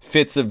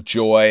fits of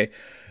joy.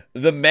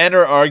 The men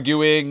are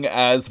arguing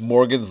as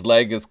Morgan's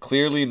leg is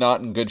clearly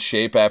not in good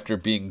shape after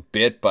being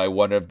bit by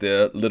one of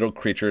the little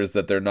creatures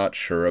that they're not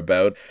sure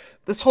about.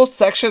 This whole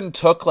section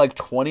took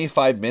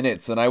 25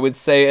 minutes, and I would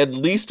say at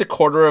least a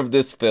quarter of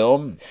this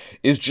film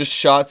is just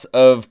shots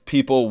of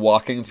people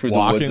walking through the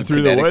woods of Connecticut.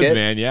 Walking through the woods,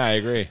 man. Yeah, I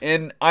agree.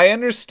 And I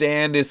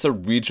understand it's a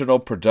regional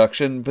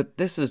production, but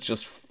this is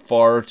just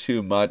far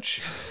too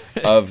much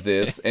of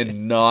this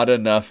and not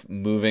enough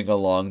moving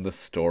along the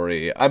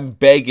story. I'm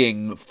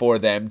begging for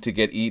them to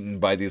get eaten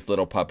by these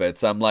little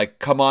puppets. I'm like,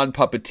 come on,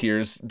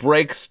 puppeteers,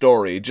 break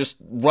story. Just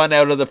run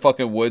out of the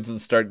fucking woods and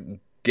start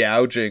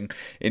gouging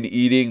and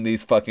eating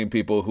these fucking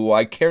people who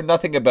I care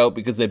nothing about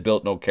because they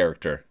built no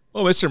character.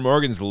 Well, Mr.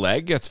 Morgan's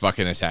leg gets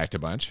fucking attacked a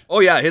bunch.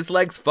 Oh yeah, his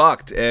leg's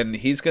fucked and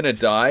he's gonna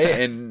die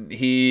and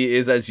he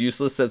is as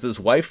useless as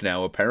his wife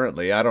now,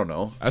 apparently. I don't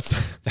know.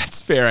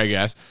 That's fair, I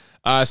guess.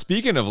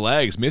 Speaking of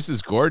legs,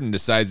 Mrs. Gordon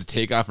decides to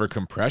take off her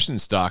compression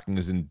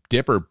stockings and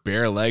dip her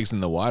bare legs in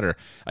the water.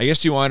 I guess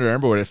she wanted to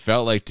remember what it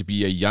felt like to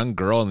be a young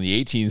girl in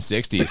the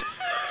 1860s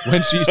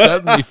when she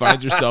suddenly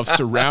finds herself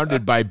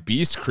surrounded by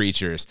beast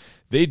creatures.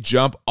 They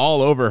jump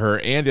all over her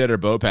and the other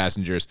boat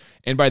passengers.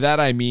 And by that,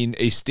 I mean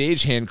a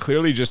stagehand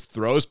clearly just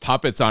throws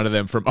puppets onto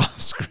them from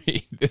off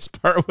screen. This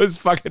part was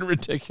fucking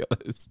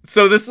ridiculous.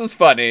 So this was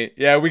funny.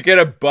 Yeah, we get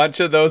a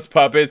bunch of those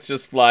puppets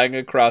just flying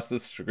across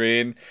the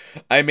screen.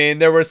 I mean,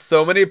 there were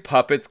so many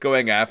puppets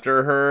going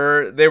after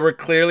her. They were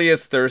clearly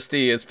as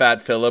thirsty as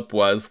Fat Philip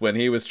was when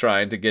he was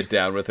trying to get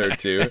down with her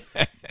too.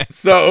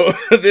 So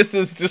this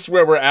is just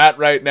where we're at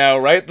right now,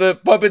 right? The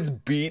puppets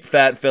beat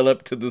Fat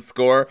Philip to the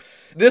score.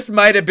 This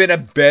might have been a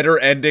better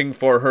ending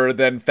for her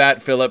than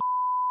Fat Philip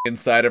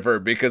inside of her,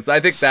 because I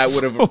think that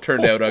would have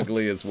turned out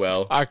ugly as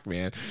well. Fuck,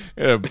 man.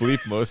 I'm gonna bleep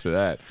most of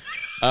that.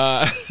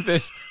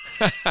 This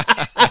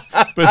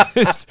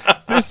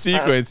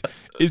sequence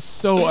is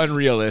so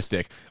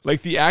unrealistic.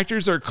 Like, the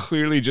actors are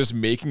clearly just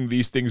making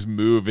these things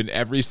move in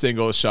every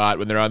single shot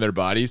when they're on their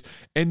bodies,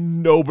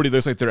 and nobody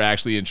looks like they're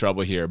actually in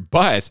trouble here.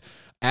 But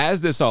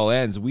as this all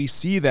ends, we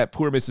see that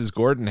poor Mrs.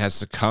 Gordon has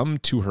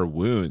succumbed to her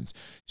wounds.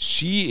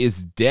 She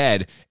is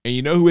dead. And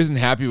you know who isn't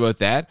happy about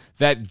that?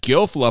 That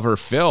GILF lover,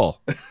 Phil.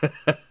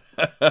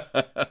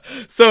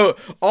 So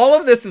all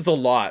of this is a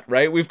lot,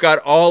 right? We've got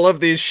all of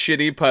these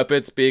shitty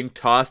puppets being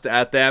tossed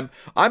at them.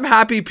 I'm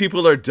happy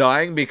people are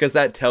dying because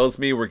that tells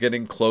me we're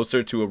getting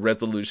closer to a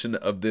resolution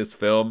of this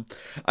film.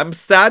 I'm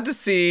sad to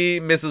see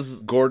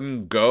Mrs.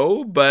 Gordon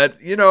go,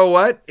 but you know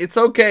what? It's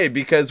okay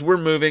because we're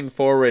moving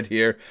forward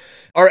here.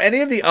 Are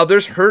any of the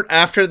others hurt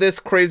after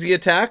this crazy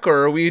attack,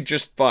 or are we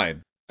just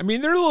fine? I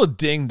mean, they're a little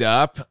dinged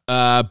up,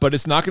 but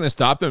it's not going to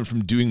stop them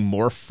from doing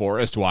more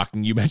forest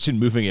walking. You mentioned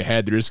moving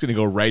ahead. They're just going to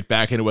go right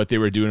back into what they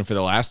were doing for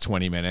the last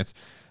 20 minutes.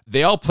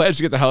 They all pledge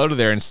to get the hell out of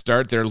there and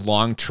start their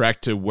long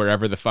trek to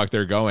wherever the fuck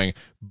they're going.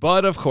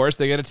 But, of course,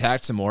 they get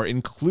attacked some more,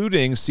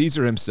 including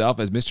Caesar himself,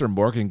 as Mr.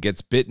 Morgan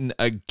gets bitten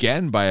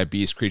again by a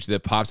beast creature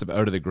that pops up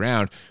out of the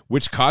ground,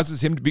 which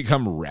causes him to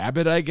become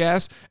rabid, I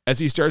guess, as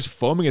he starts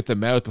foaming at the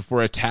mouth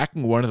before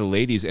attacking one of the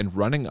ladies and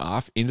running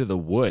off into the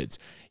woods.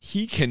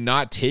 He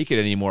cannot take it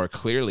anymore,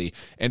 clearly,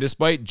 and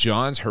despite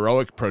John's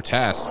heroic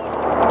protests,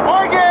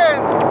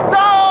 Morgan!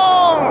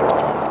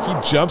 Down!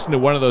 he jumps into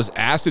one of those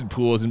acid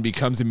pools and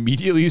becomes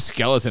immediately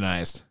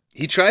skeletonized.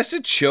 He tries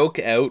to choke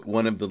out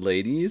one of the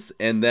ladies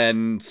and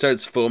then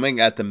starts foaming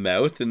at the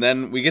mouth. And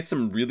then we get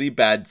some really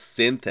bad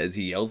synth as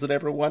he yells at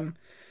everyone.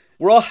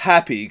 We're all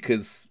happy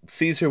because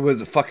Caesar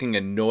was a fucking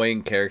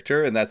annoying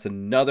character, and that's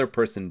another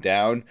person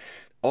down.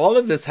 All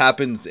of this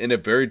happens in a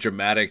very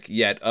dramatic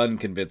yet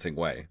unconvincing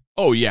way.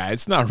 Oh, yeah,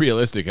 it's not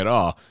realistic at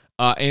all.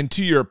 And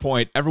to your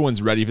point,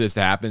 everyone's ready for this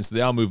to happen, so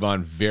they all move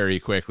on very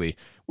quickly,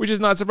 which is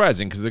not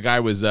surprising because the guy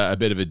was a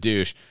bit of a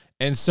douche.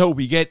 And so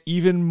we get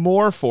even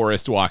more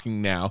forest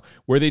walking now,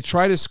 where they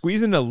try to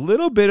squeeze in a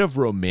little bit of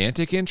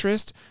romantic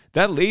interest.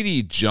 That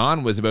lady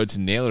John was about to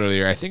nail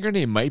earlier, I think her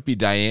name might be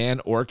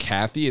Diane or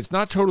Kathy. It's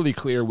not totally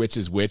clear which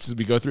is which as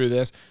we go through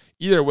this.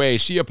 Either way,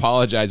 she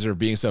apologizes for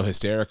being so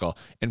hysterical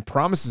and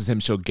promises him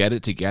she'll get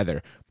it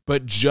together.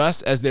 But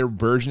just as their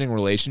burgeoning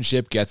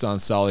relationship gets on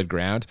solid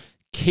ground,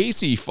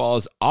 Casey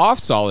falls off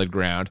solid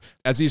ground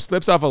as he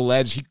slips off a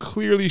ledge he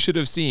clearly should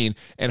have seen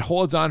and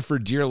holds on for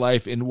dear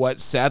life in what,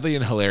 sadly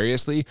and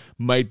hilariously,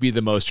 might be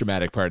the most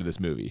dramatic part of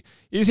this movie.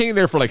 He's hanging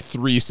there for like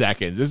 3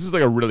 seconds. This is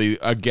like a really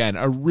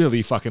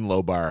fucking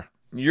low bar.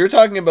 You're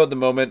talking about the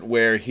moment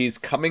where he's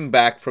coming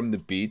back from the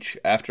beach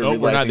after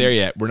realizing... we're not there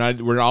yet.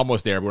 We're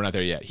almost there, but we're not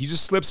there yet. He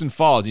just slips and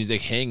falls. He's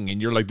like hanging,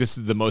 and you're like, this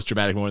is the most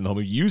dramatic moment in the whole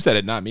movie. You said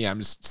it, not me. I'm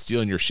just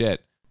stealing your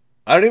shit.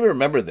 I don't even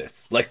remember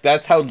this. Like,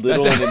 that's how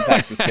little an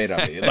impact this made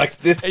on me. Like,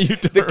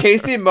 the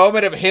Casey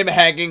moment of him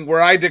hanging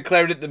where I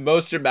declared it the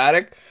most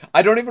dramatic,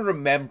 I don't even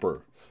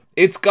remember.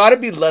 It's got to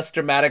be less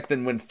dramatic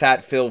than when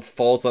Fat Phil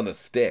falls on a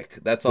stick.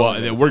 That's all.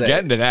 Well, we're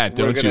getting to that.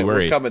 Don't you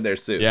worry. We're coming there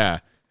soon. Yeah.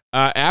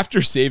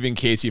 After saving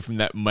Casey from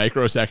that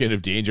microsecond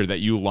of danger that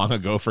you long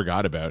ago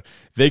forgot about,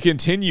 they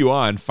continue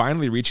on,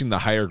 finally reaching the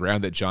higher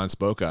ground that John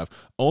spoke of,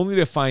 only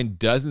to find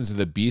dozens of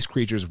the beast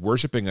creatures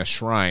worshiping a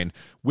shrine,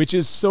 which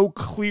is so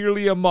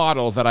clearly a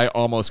model that I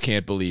almost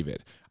can't believe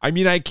it. I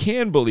mean, I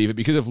can believe it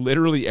because of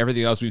literally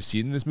everything else we've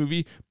seen in this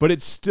movie, but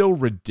it's still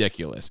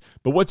ridiculous.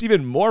 But what's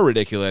even more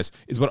ridiculous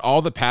is what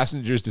all the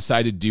passengers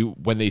decide to do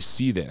when they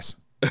see this.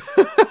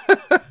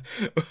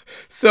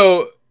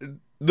 So...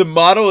 the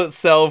model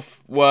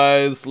itself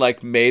was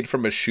like made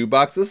from a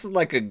shoebox. This is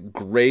like a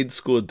grade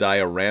school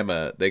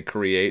diorama they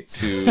create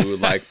to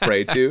like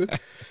pray to,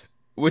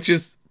 which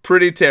is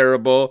pretty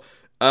terrible.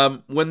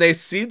 When they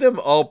see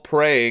them all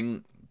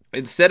praying,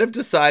 instead of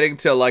deciding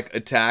to like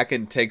attack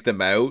and take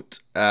them out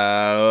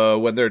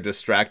when they're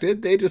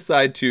distracted, they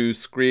decide to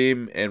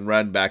scream and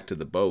run back to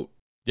the boat.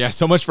 Yeah,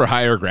 so much for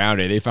higher ground.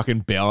 They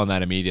fucking bail on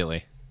that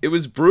immediately. It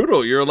was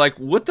brutal. You're like,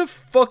 what the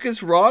fuck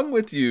is wrong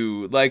with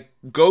you? Like,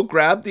 go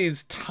grab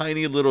these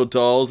tiny little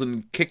dolls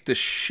and kick the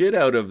shit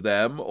out of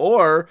them,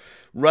 or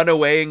run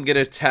away and get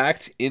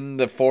attacked in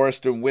the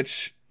forest in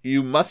which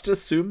you must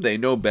assume they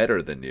know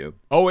better than you.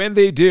 Oh, and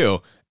they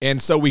do. And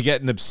so we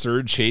get an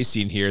absurd chase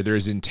scene here.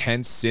 There's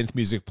intense synth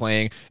music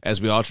playing as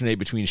we alternate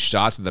between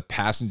shots of the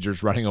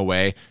passengers running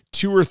away,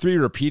 2 or 3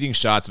 repeating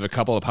shots of a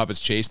couple of puppets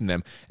chasing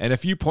them, and a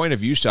few point of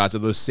view shots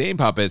of those same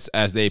puppets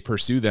as they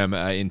pursue them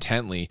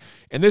intently.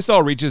 And this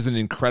all reaches an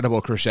incredible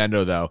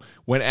crescendo, though,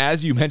 when,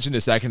 as you mentioned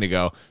a second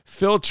ago,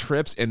 Phil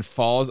trips and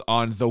falls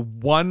on the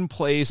one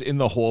place in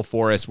the whole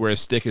forest where a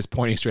stick is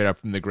pointing straight up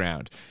from the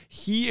ground.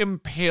 He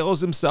impales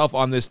himself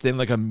on this thing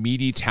like a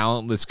meaty,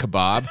 talentless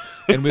kebab,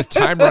 and with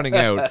time running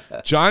out,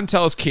 John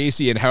tells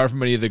Casey and however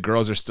many of the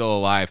girls are still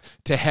alive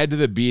to head to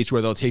the beach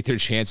where they'll take their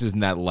chances in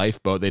that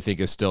lifeboat they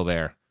think is still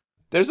there.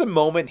 There's a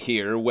moment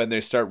here when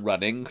they start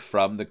running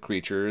from the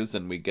creatures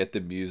and we get the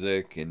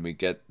music and we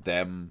get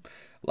them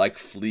like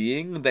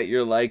fleeing that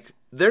you're like,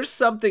 there's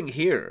something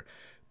here.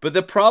 But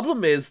the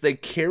problem is they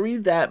carry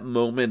that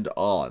moment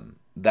on,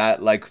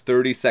 that like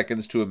 30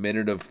 seconds to a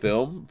minute of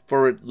film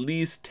for at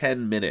least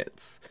 10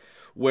 minutes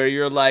where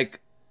you're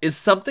like, is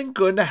something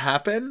going to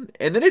happen?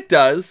 And then it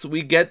does.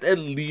 We get at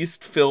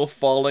least Phil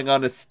falling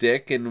on a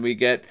stick and we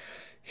get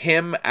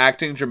him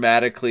acting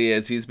dramatically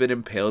as he's been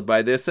impaled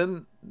by this.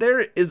 And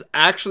there is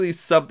actually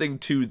something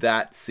to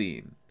that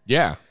scene.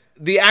 Yeah.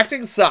 The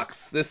acting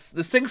sucks. This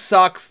thing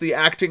sucks. The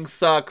acting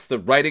sucks. The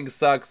writing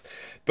sucks.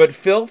 But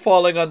Phil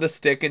falling on the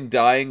stick and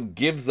dying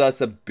gives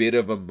us a bit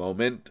of a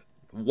moment.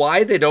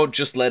 Why they don't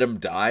just let him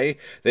die?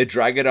 They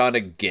drag it on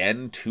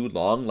again too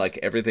long like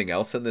everything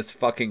else in this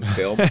fucking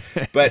film.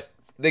 But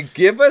they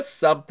give us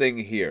something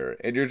here,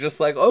 and you're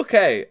just like,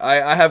 okay,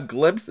 I have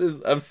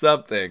glimpses of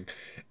something.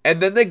 And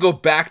then they go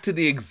back to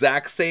the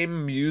exact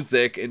same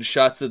music and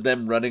shots of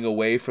them running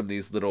away from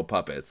these little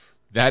puppets.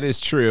 That is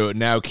true.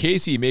 Now,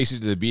 Casey makes it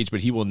to the beach,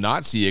 but he will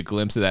not see a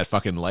glimpse of that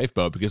fucking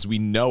lifeboat because we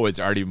know it's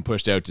already been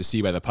pushed out to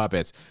sea by the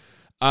puppets.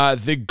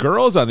 The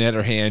girls, on the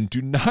other hand,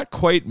 do not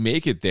quite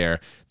make it there.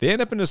 They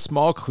end up in a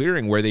small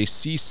clearing where they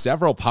see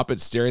several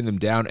puppets staring them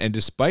down, and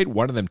despite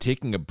one of them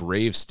taking a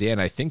brave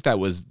stand, I think that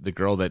was the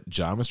girl that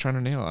John was trying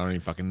to nail. I don't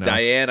even fucking know.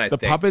 Diane, I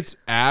think. The puppets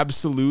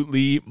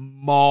absolutely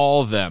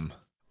maul them.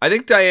 I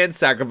think Diane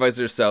sacrificed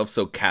herself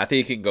so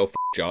Kathy can go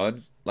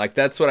John. Like,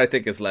 that's what I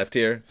think is left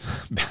here.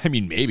 I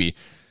mean, maybe.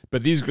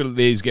 But these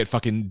ladies get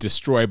fucking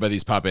destroyed by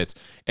these puppets.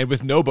 And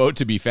with no boat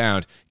to be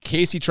found,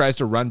 Casey tries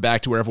to run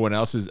back to where everyone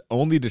else is,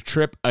 only to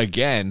trip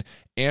again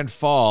and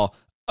fall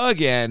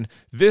again,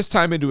 this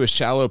time into a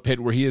shallow pit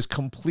where he is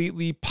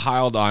completely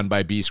piled on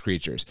by beast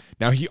creatures.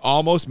 Now, he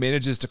almost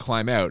manages to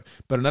climb out,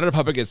 but another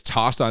puppet gets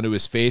tossed onto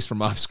his face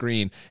from off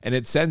screen, and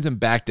it sends him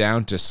back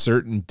down to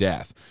certain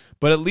death.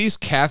 But at least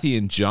Kathy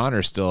and John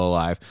are still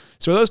alive.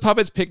 So are those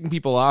puppets picking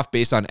people off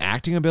based on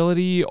acting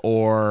ability,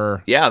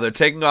 or... Yeah, they're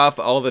taking off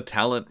all the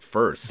talent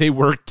first. They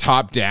work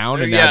top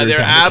down, and now they're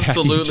down to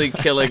absolutely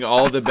killing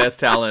all the best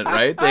talent,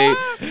 right?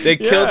 They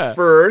killed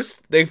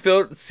first. They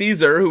killed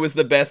Caesar, who was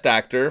the best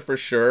actor for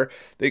sure.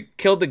 They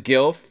killed the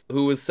GILF,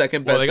 who was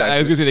second best actor. I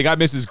was going to say, they got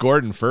Mrs.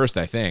 Gordon first,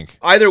 I think.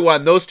 Either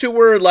one. Those two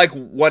were like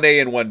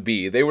 1A and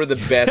 1B. They were the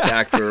best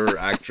actor or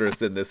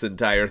actress in this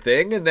entire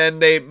thing. And then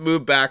they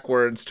moved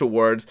backwards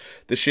towards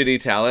the shitty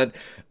talent.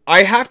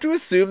 I have to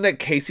assume that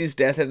Casey's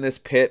death in this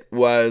pit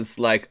was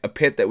like a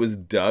pit that was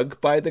dug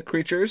by the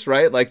creatures,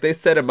 right? Like they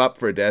set him up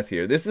for death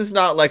here. This is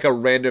not like a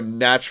random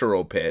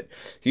natural pit.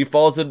 He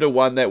falls into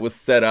one that was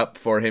set up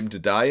for him to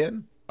die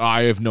in.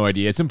 I have no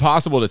idea. It's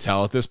impossible to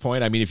tell at this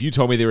point. I mean, if you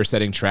told me they were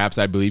setting traps,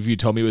 I'd believe you.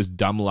 Told me it was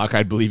dumb luck,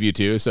 I'd believe you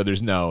too. So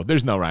there's no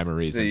rhyme or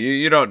reason.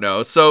 You don't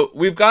know. So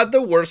we've got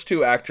the worst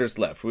two actors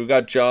left. We've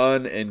got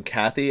John and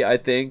Kathy, I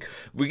think.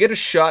 We get a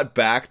shot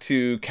back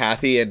to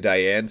Kathy and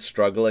Diane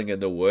struggling in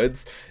the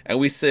woods. And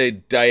we see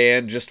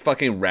Diane just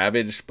fucking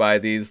ravaged by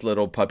these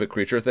little puppet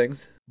creature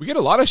things. We get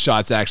a lot of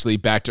shots, actually,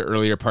 back to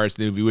earlier parts of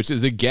the movie, which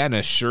is, again,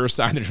 a sure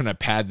sign they're trying to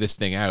pad this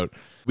thing out.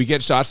 We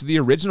get shots of the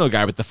original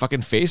guy with the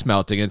fucking face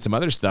melting and some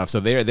other stuff. So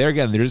there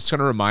again, they're just trying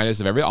to remind us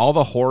of all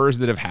the horrors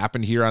that have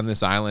happened here on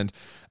this island.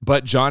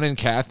 But John and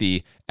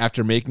Kathy,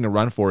 after making a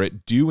run for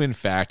it, do in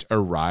fact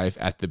arrive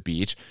at the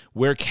beach,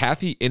 where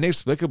Kathy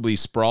inexplicably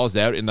sprawls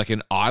out in like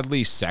an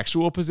oddly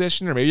sexual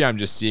position, or maybe I'm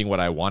just seeing what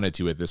I wanted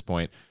to at this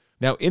point.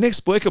 Now,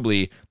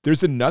 inexplicably,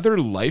 there's another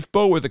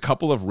lifeboat with a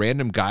couple of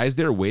random guys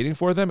there waiting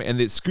for them,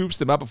 and it scoops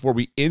them up before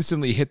we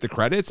instantly hit the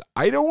credits.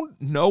 I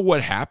don't know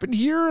what happened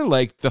here.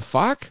 Like, the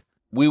fuck?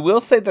 We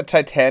will say the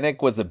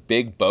Titanic was a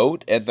big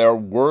boat, and there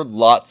were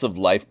lots of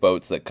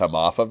lifeboats that come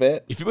off of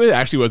it. If it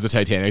actually was the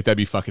Titanic, that'd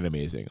be fucking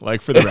amazing.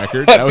 Like, for the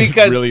record, that would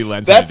really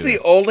lend that's into the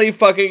this. only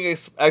fucking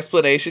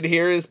explanation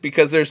here is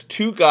because there's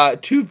two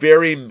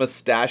very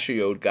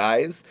mustachioed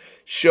guys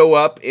show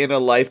up in a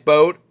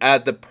lifeboat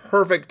at the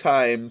perfect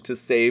time to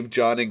save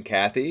John and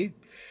Kathy.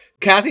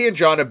 Kathy and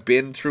John have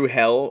been through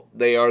hell.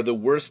 They are the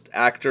worst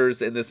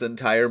actors in this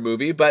entire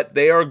movie, but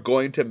they are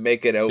going to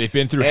make it out. They've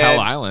been through Hell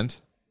Island.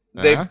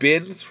 They've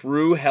been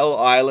through Hell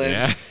Island,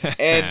 yeah.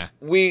 And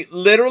we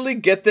literally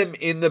get them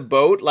in the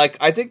boat. Like,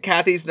 I think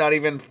Kathy's not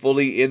even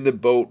fully in the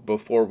boat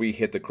before we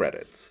hit the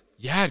credits.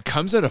 Yeah, it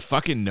comes out of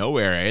fucking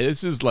nowhere, eh?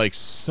 This is, like,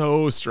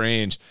 so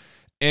strange.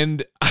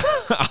 And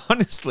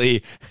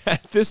honestly,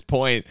 at this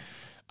point,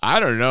 I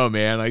don't know,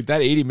 man. Like,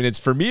 that 80 minutes,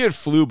 for me, it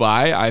flew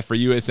by. For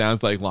you, it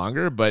sounds like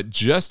longer, but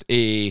just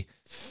a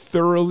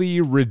thoroughly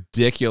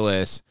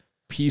ridiculous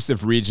piece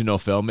of regional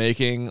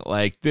filmmaking.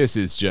 Like, this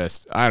is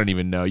just, I don't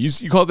even know.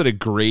 You called it a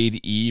grade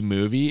E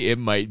movie. It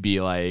might be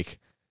like,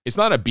 it's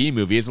not a B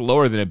movie. It's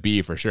lower than a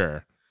B for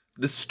sure.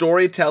 The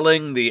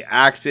storytelling, the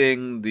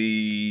acting,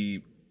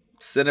 the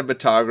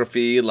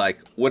cinematography, like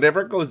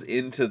whatever goes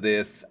into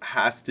this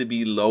has to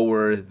be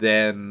lower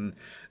than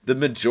the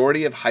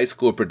majority of high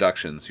school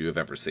productions you have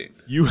ever seen.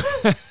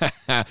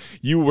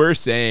 You were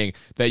saying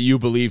that you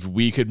believed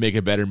we could make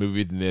a better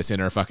movie than this in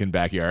our fucking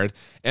backyard,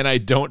 and I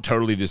don't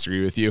totally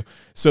disagree with you.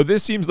 So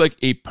this seems like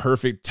a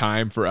perfect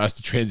time for us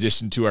to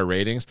transition to our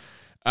ratings.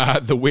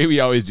 The way we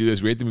always do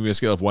this, we rate the movie on a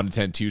scale of 1 to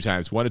 10 two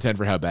times. 1 to 10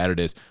 for how bad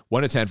it is,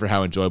 1 to 10 for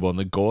how enjoyable, and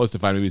the goal is to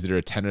find movies that are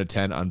a 10 out of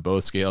 10 on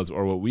both scales,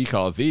 or what we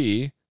call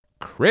the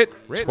Crit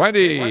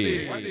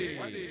 20.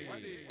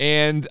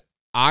 And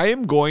we're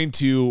going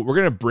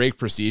to break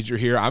procedure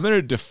here. I'm going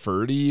to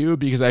defer to you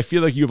because I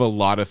feel like you have a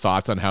lot of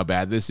thoughts on how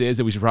bad this is,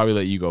 and we should probably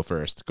let you go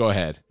first. Go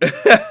ahead.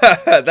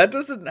 That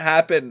doesn't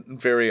happen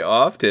very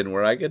often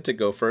where I get to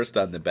go first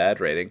on the bad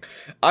rating.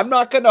 I'm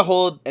not going to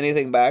hold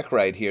anything back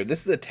right here.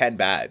 This is a 10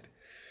 bad.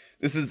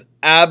 This is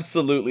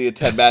absolutely a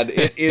 10 bad.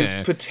 It is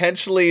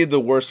potentially the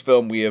worst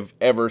film we have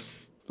ever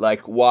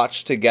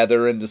watched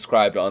together and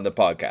described on the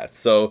podcast.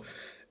 So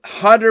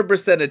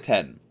 100% a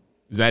 10.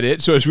 Is that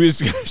it? So should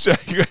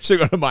you guys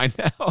go to mine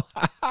now?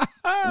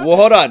 Well,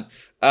 hold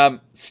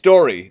on.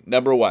 Story,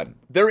 number 1.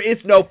 There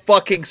is no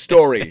fucking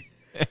story.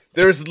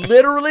 There's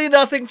literally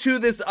nothing to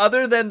this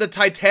other than the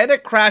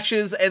Titanic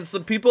crashes and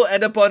some people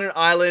end up on an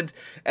island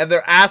and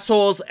they're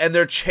assholes and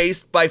they're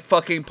chased by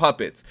fucking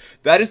puppets.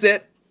 That is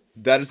it.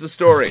 That is the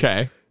story.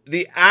 Okay.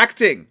 The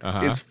acting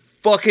is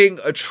fucking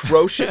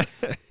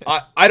atrocious.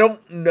 I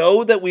don't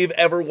know that we've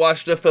ever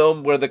watched a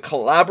film where the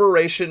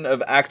collaboration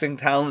of acting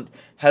talent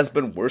has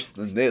been worse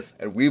than this,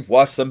 and we've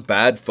watched some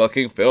bad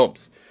fucking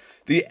films.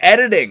 The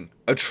editing,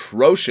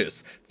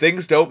 atrocious.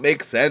 Things don't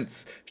make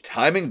sense.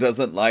 Timing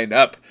doesn't line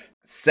up.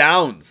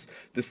 Sounds.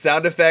 The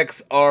sound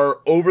effects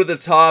are over the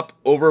top,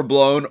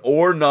 overblown,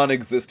 or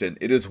non-existent.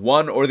 It is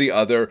one or the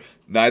other.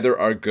 Neither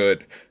are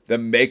good. The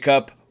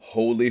makeup,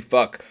 holy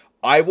fuck.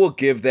 I will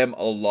give them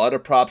a lot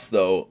of props,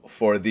 though,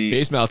 for the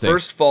face melting.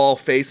 first fall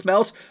face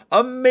melt.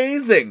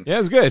 Amazing. Yeah,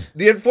 it's good.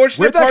 The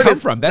unfortunate Where'd that part come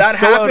is from? That's that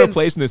so happens, out of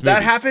place in this movie.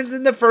 That happens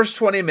in the first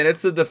 20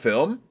 minutes of the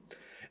film.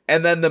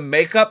 And then the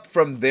makeup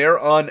from there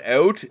on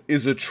out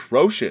is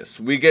atrocious.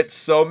 We get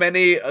so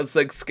many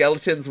like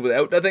skeletons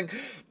without nothing.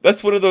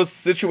 That's one of those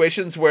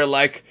situations where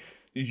like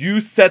you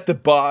set the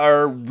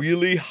bar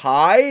really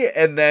high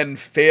and then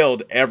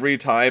failed every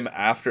time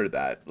after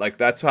that. Like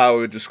that's how I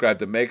would describe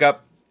the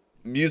makeup.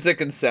 Music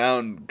and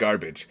sound,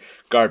 garbage.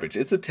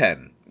 It's a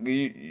 10.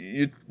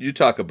 You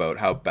talk about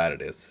how bad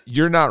it is.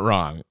 You're not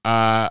wrong.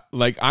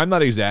 Like I'm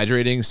not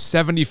exaggerating.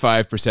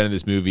 75% of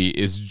this movie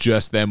is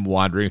just them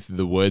wandering through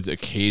the woods,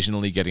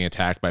 occasionally getting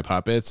attacked by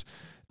puppets.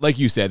 Like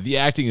you said, the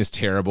acting is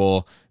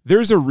terrible.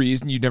 There's a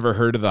reason you've never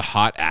heard of the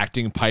hot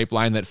acting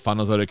pipeline that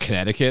funnels out of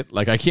Connecticut.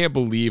 Like I can't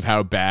believe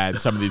how bad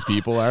some of these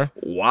people are.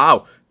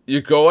 Wow.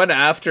 You're going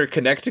after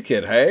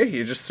Connecticut, hey?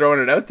 You're just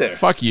throwing it out there.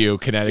 Fuck you,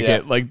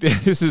 Connecticut. Yeah. Like,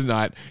 this is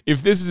not...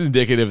 If this is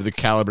indicative of the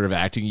caliber of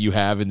acting you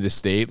have in this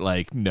state,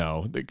 like,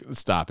 no. Like,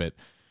 stop it.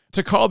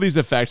 To call these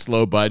effects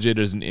low budget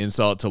is an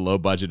insult to low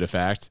budget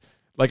effects.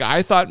 Like,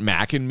 I thought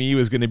Mac and Me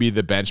was going to be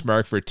the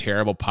benchmark for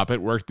terrible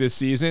puppet work this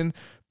season,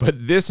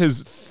 but this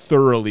has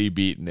thoroughly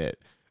beaten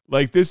it.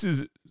 Like, this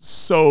is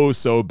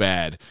so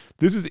bad.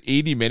 This is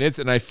 80 minutes,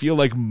 and I feel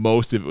like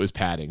most of it was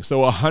padding.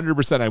 So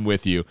 100% I'm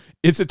with you.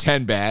 It's a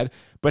 10 bad,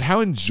 but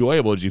how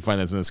enjoyable did you find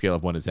this on a scale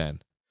of 1 to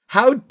 10?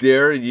 How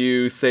dare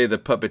you say the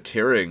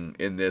puppeteering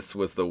in this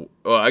was the...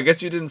 Well, I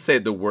guess you didn't say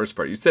the worst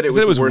part. You said it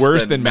was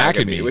worse than Mac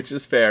and Me, which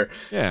is fair.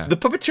 Yeah. The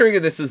puppeteering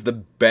in this is the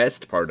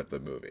best part of the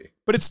movie.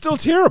 But it's still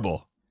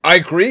terrible. I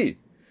agree.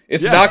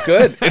 It's not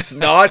good. It's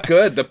not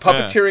good. The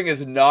puppeteering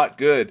is not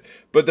good.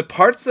 But the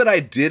parts that I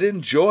did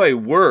enjoy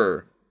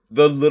were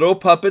the little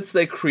puppets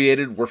they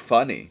created were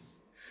funny.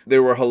 They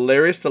were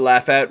hilarious to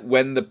laugh at.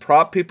 When the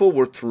prop people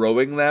were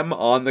throwing them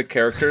on the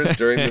characters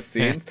during the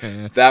scenes,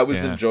 that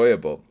was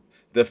enjoyable.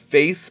 The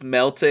face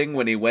melting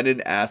when he went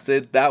in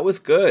acid, that was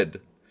good.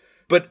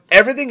 But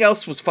everything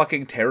else was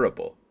fucking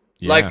terrible.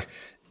 Yeah. Like,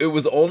 it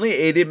was only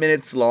 80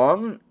 minutes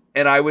long,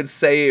 and I would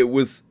say it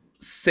was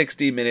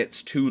 60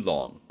 minutes too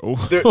long.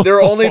 There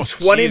are only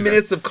 20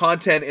 minutes of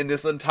content in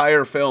this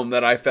entire film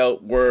that I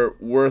felt were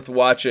worth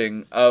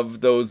watching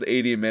of those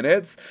 80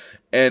 minutes.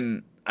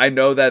 And I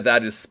know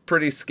that is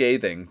pretty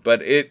scathing,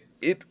 but it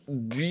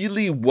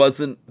really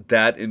wasn't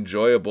that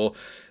enjoyable.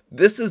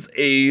 This is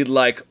a,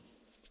 like,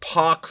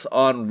 pox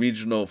on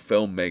regional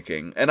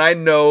filmmaking. And I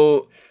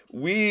know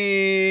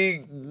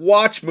we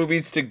watch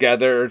movies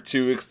together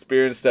to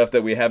experience stuff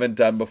that we haven't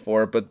done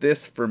before, but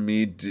this for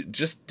me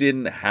just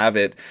didn't have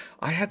it.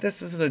 I had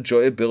this as an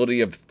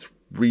enjoyability of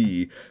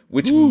 3,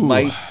 which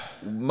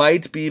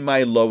might be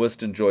my lowest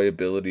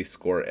enjoyability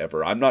score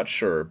ever. I'm not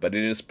sure, but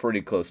it is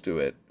pretty close to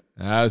it.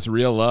 That was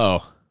real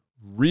low.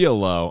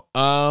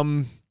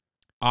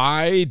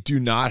 I do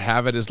not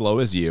have it as low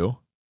as you.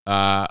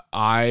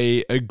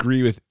 I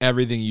agree with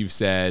everything you've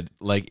said.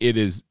 Like, it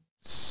is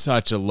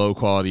such a low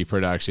quality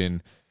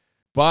production,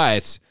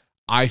 but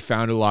I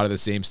found a lot of the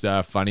same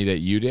stuff funny that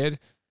you did.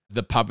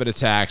 The puppet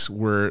attacks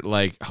were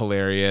like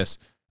hilarious.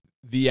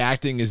 The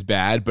acting is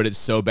bad, but it's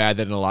so bad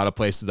that in a lot of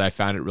places I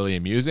found it really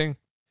amusing.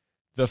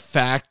 The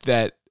fact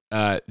that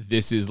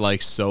this is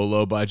like so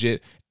low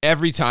budget,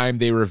 every time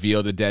they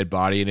revealed a dead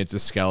body and it's a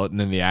skeleton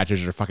and the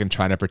actors are fucking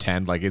trying to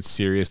pretend like it's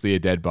seriously a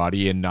dead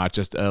body and not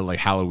just a like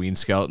Halloween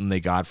skeleton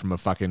they got from a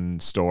fucking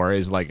store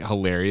is like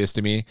hilarious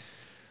to me.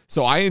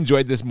 So I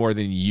enjoyed this more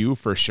than you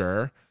for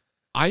sure.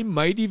 I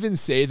might even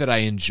say that I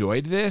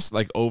enjoyed this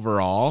like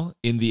overall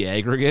in the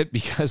aggregate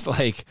because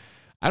like,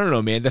 I don't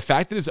know, man, the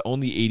fact that it's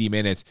only 80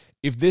 minutes,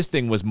 if this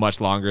thing was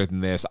much longer than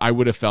this, I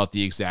would have felt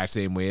the exact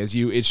same way as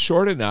you. It's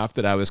short enough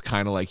that I was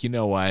kind of like, you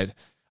know what?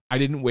 I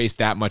didn't waste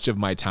that much of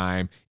my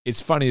time.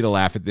 It's funny to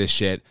laugh at this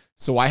shit.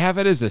 So I have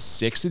it as a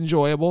 6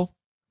 enjoyable.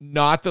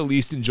 Not the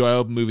least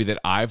enjoyable movie that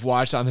I've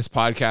watched on this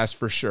podcast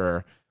for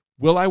sure.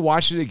 Will I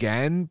watch it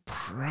again?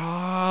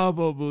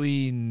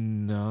 Probably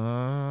not.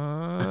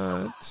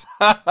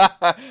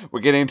 We're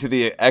getting to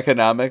the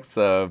economics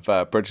of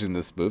purchasing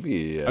this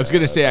movie. I was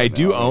going to say, I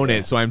do own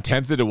it, so I'm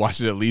tempted to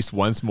watch it at least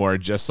once more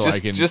just I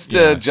can... Just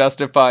to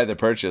justify the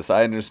purchase.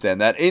 I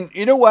understand that. And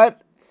you know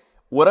what?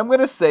 What I'm going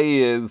to say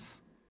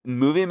is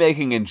movie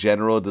making in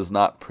general does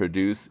not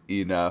produce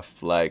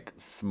enough like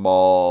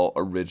small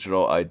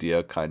original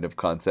idea kind of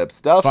concept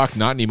stuff. Fuck,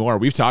 not anymore.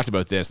 We've talked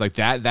about this. Like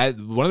that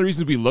one of the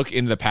reasons we look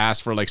into the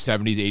past for like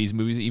 70s, 80s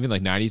movies, even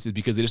like 90s is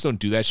because they just don't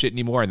do that shit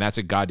anymore, and that's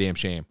a goddamn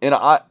shame. And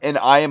I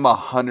am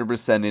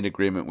 100% in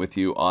agreement with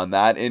you on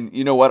that. And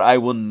you know what? I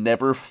will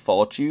never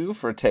fault you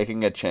for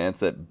taking a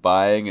chance at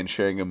buying and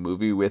sharing a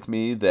movie with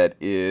me that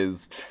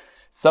is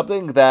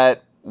something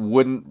that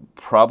wouldn't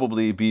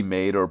probably be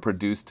made or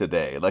produced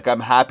today. Like, I'm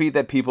happy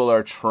that people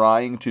are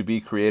trying to be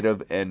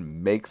creative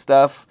and make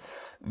stuff.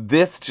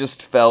 This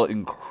just felt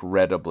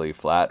incredibly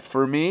flat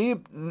for me.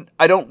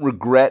 I don't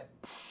regret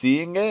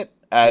seeing it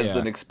as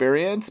an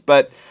experience,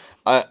 but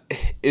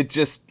it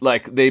just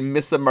like they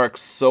missed the mark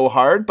so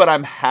hard, but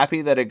I'm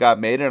happy that it got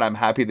made, and I'm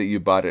happy that you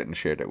bought it and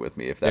shared it with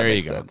me. If that there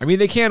makes you go. sense. I mean,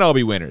 they can't all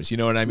be winners. You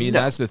know what I mean?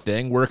 No. That's the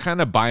thing. We're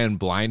kind of buying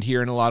blind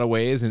here in a lot of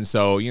ways. And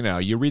so, you know,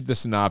 you read the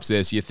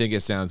synopsis, you think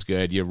it sounds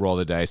good, you roll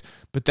the dice,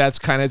 but that's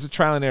kind of, it's a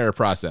trial and error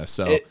process.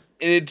 So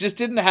it just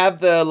didn't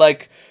have the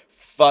like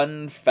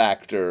fun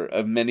factor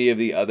of many of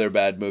the other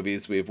bad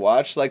movies we've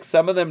watched. Like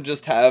some of them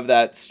just have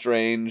that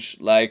strange,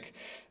 like,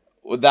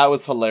 that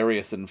was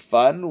hilarious and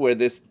fun, where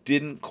this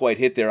didn't quite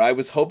hit there. I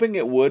was hoping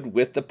it would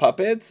with the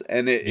puppets,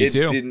 and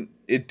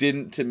it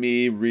didn't to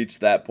me reach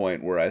that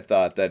point where I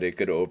thought that it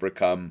could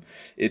overcome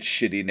its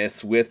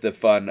shittiness with the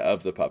fun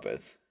of the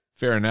puppets.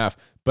 Fair enough.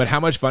 But how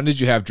much fun did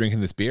you have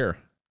drinking this beer?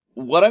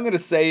 What I'm going to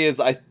say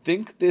is I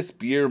think this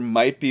beer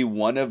might be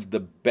one of the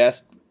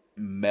best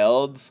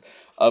melds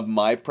of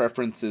my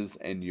preferences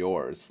and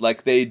yours.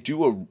 Like, they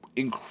do an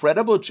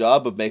incredible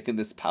job of making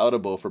this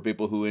palatable for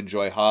people who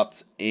enjoy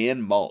hops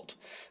and malt.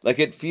 Like,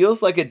 it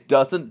feels like it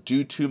doesn't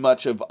do too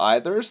much of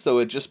either, so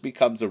it just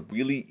becomes a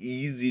really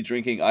easy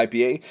drinking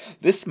IPA.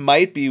 This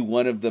might be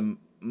one of the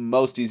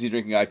most easy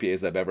drinking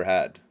IPAs I've ever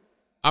had.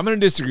 I'm going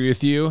to disagree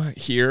with you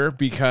here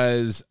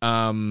because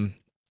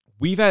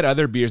we've had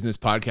other beers in this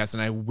podcast,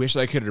 and I wish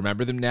I could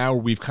remember them now,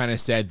 where we've kind of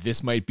said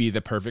this might be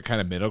the perfect kind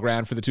of middle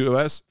ground for the two of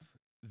us.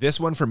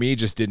 This one for me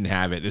just didn't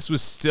have it. This was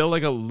still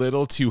like a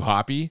little too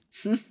hoppy.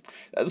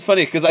 That's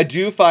funny because I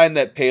do find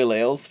that pale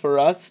ales for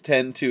us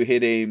tend to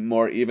hit a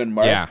more even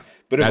mark. Yeah,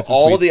 but of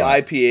all the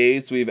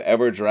IPAs we've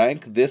ever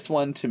drank, this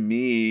one to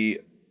me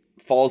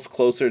falls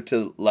closer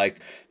to like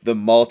the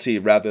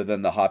malty rather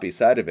than the hoppy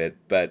side of it.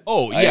 But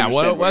what I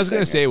was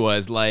going to say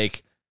was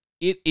like,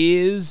 it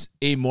is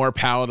a more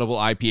palatable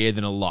IPA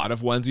than a lot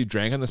of ones we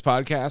drank on this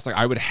podcast. Like,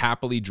 I would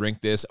happily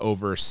drink this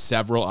over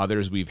several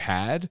others we've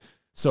had.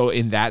 So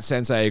in that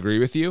sense, I agree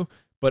with you.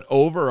 But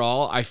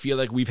overall, I feel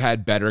like we've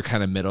had better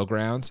kind of middle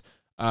grounds.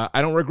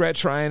 I don't regret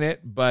trying it,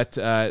 but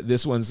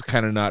this one's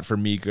kind of not for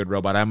me, Good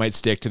Robot. I might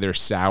stick to their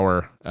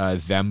sour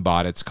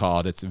Thembot, it's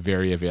called. It's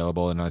very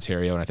available in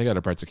Ontario and I think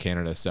other parts of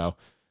Canada. So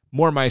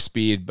more my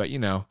speed, but you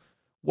know,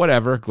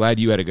 whatever. Glad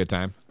you had a good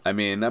time. I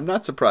mean, I'm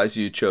not surprised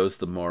you chose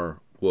the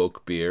more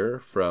woke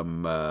beer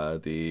from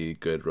the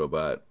Good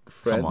Robot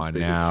friends. Come on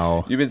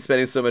now. You've been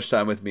spending so much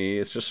time with me.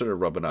 It's just sort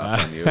of rubbing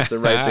off on you. It's the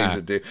right thing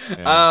to do.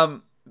 Yeah.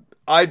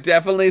 I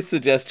definitely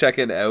suggest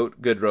checking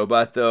out Good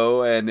Robot,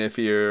 though, and if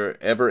you're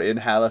ever in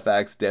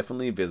Halifax,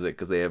 definitely visit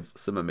because they have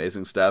some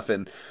amazing stuff.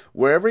 And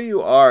wherever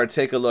you are,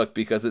 take a look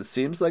because it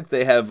seems like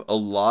they have a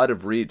lot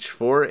of reach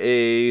for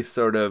a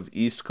sort of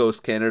East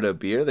Coast Canada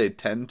beer. They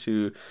tend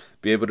to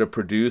be able to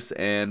produce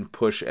and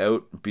push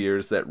out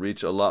beers that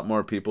reach a lot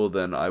more people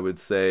than I would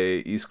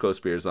say East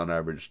Coast beers on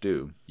average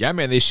do. Yeah,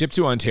 man, they ship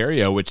to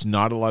Ontario, which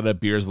not a lot of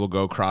beers will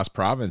go cross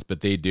province, but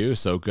they do.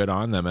 So good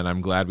on them. And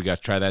I'm glad we got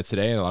to try that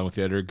today, along with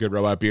the other Good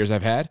Robot beers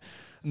I've had.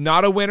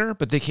 Not a winner,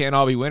 but they can't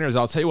all be winners.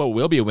 I'll tell you what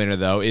will be a winner,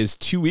 though, is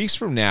 2 weeks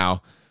from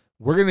now,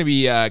 we're going to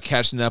be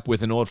catching up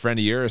with an old friend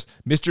of yours,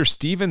 Mr.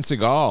 Steven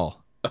Seagal.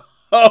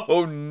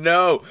 Oh,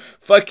 no.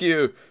 Fuck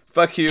you.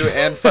 Fuck you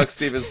and fuck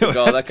Steven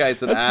Seagal. That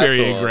guy's an asshole. That's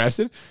very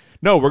aggressive.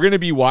 No, we're going to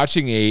be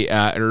watching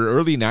an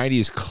early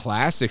 90s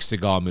classic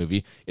Seagal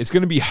movie. It's going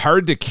to be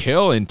Hard to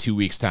Kill in 2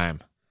 weeks' time.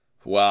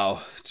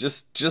 Wow.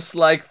 Just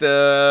like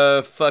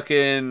the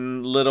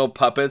fucking little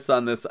puppets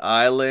on this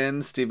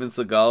island, Steven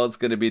Seagal is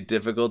going to be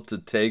difficult to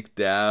take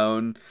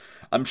down.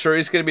 I'm sure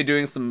he's going to be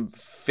doing some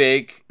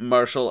fake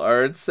martial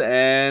arts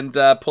and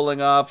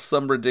pulling off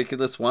some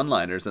ridiculous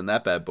one-liners in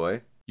that bad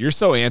boy. You're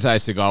so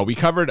anti-Seagal. We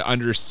covered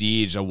Under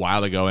Siege a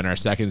while ago in our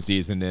second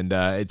season, and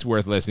it's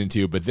worth listening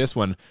to. But this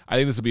one, I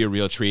think this will be a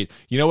real treat.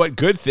 You know what?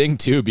 Good thing,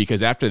 too,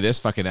 because after this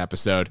fucking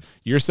episode,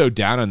 you're so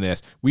down on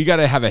this. We got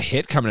to have a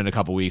hit coming in a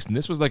couple weeks, and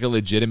this was like a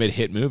legitimate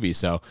hit movie.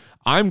 So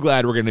I'm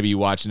glad we're going to be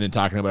watching and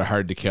talking about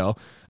Hard to Kill.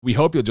 We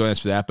hope you'll join us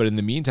for that. But in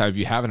the meantime, if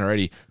you haven't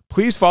already,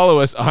 please follow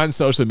us on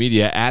social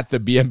media at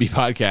the BMB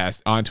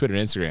Podcast on Twitter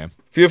and Instagram.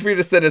 Feel free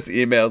to send us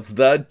emails,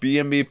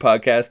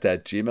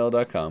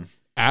 thebmbpodcast@gmail.com.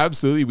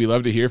 Absolutely. We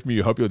love to hear from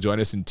you. Hope you'll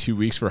join us in 2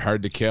 weeks for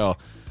Hard to Kill.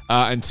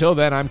 Until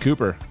then, I'm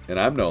Cooper. And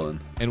I'm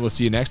Nolan. And we'll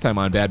see you next time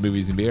on Bad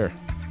Movies and Beer.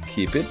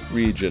 Keep it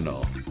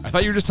regional. I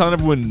thought you were just telling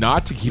everyone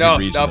not to keep it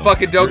regional. No,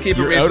 fucking don't keep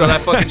it regional. That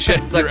fucking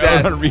shit's like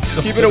that.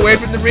 Keep it away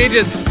from the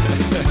regions.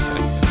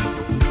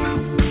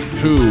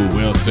 Who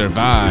will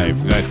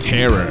survive the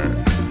terror?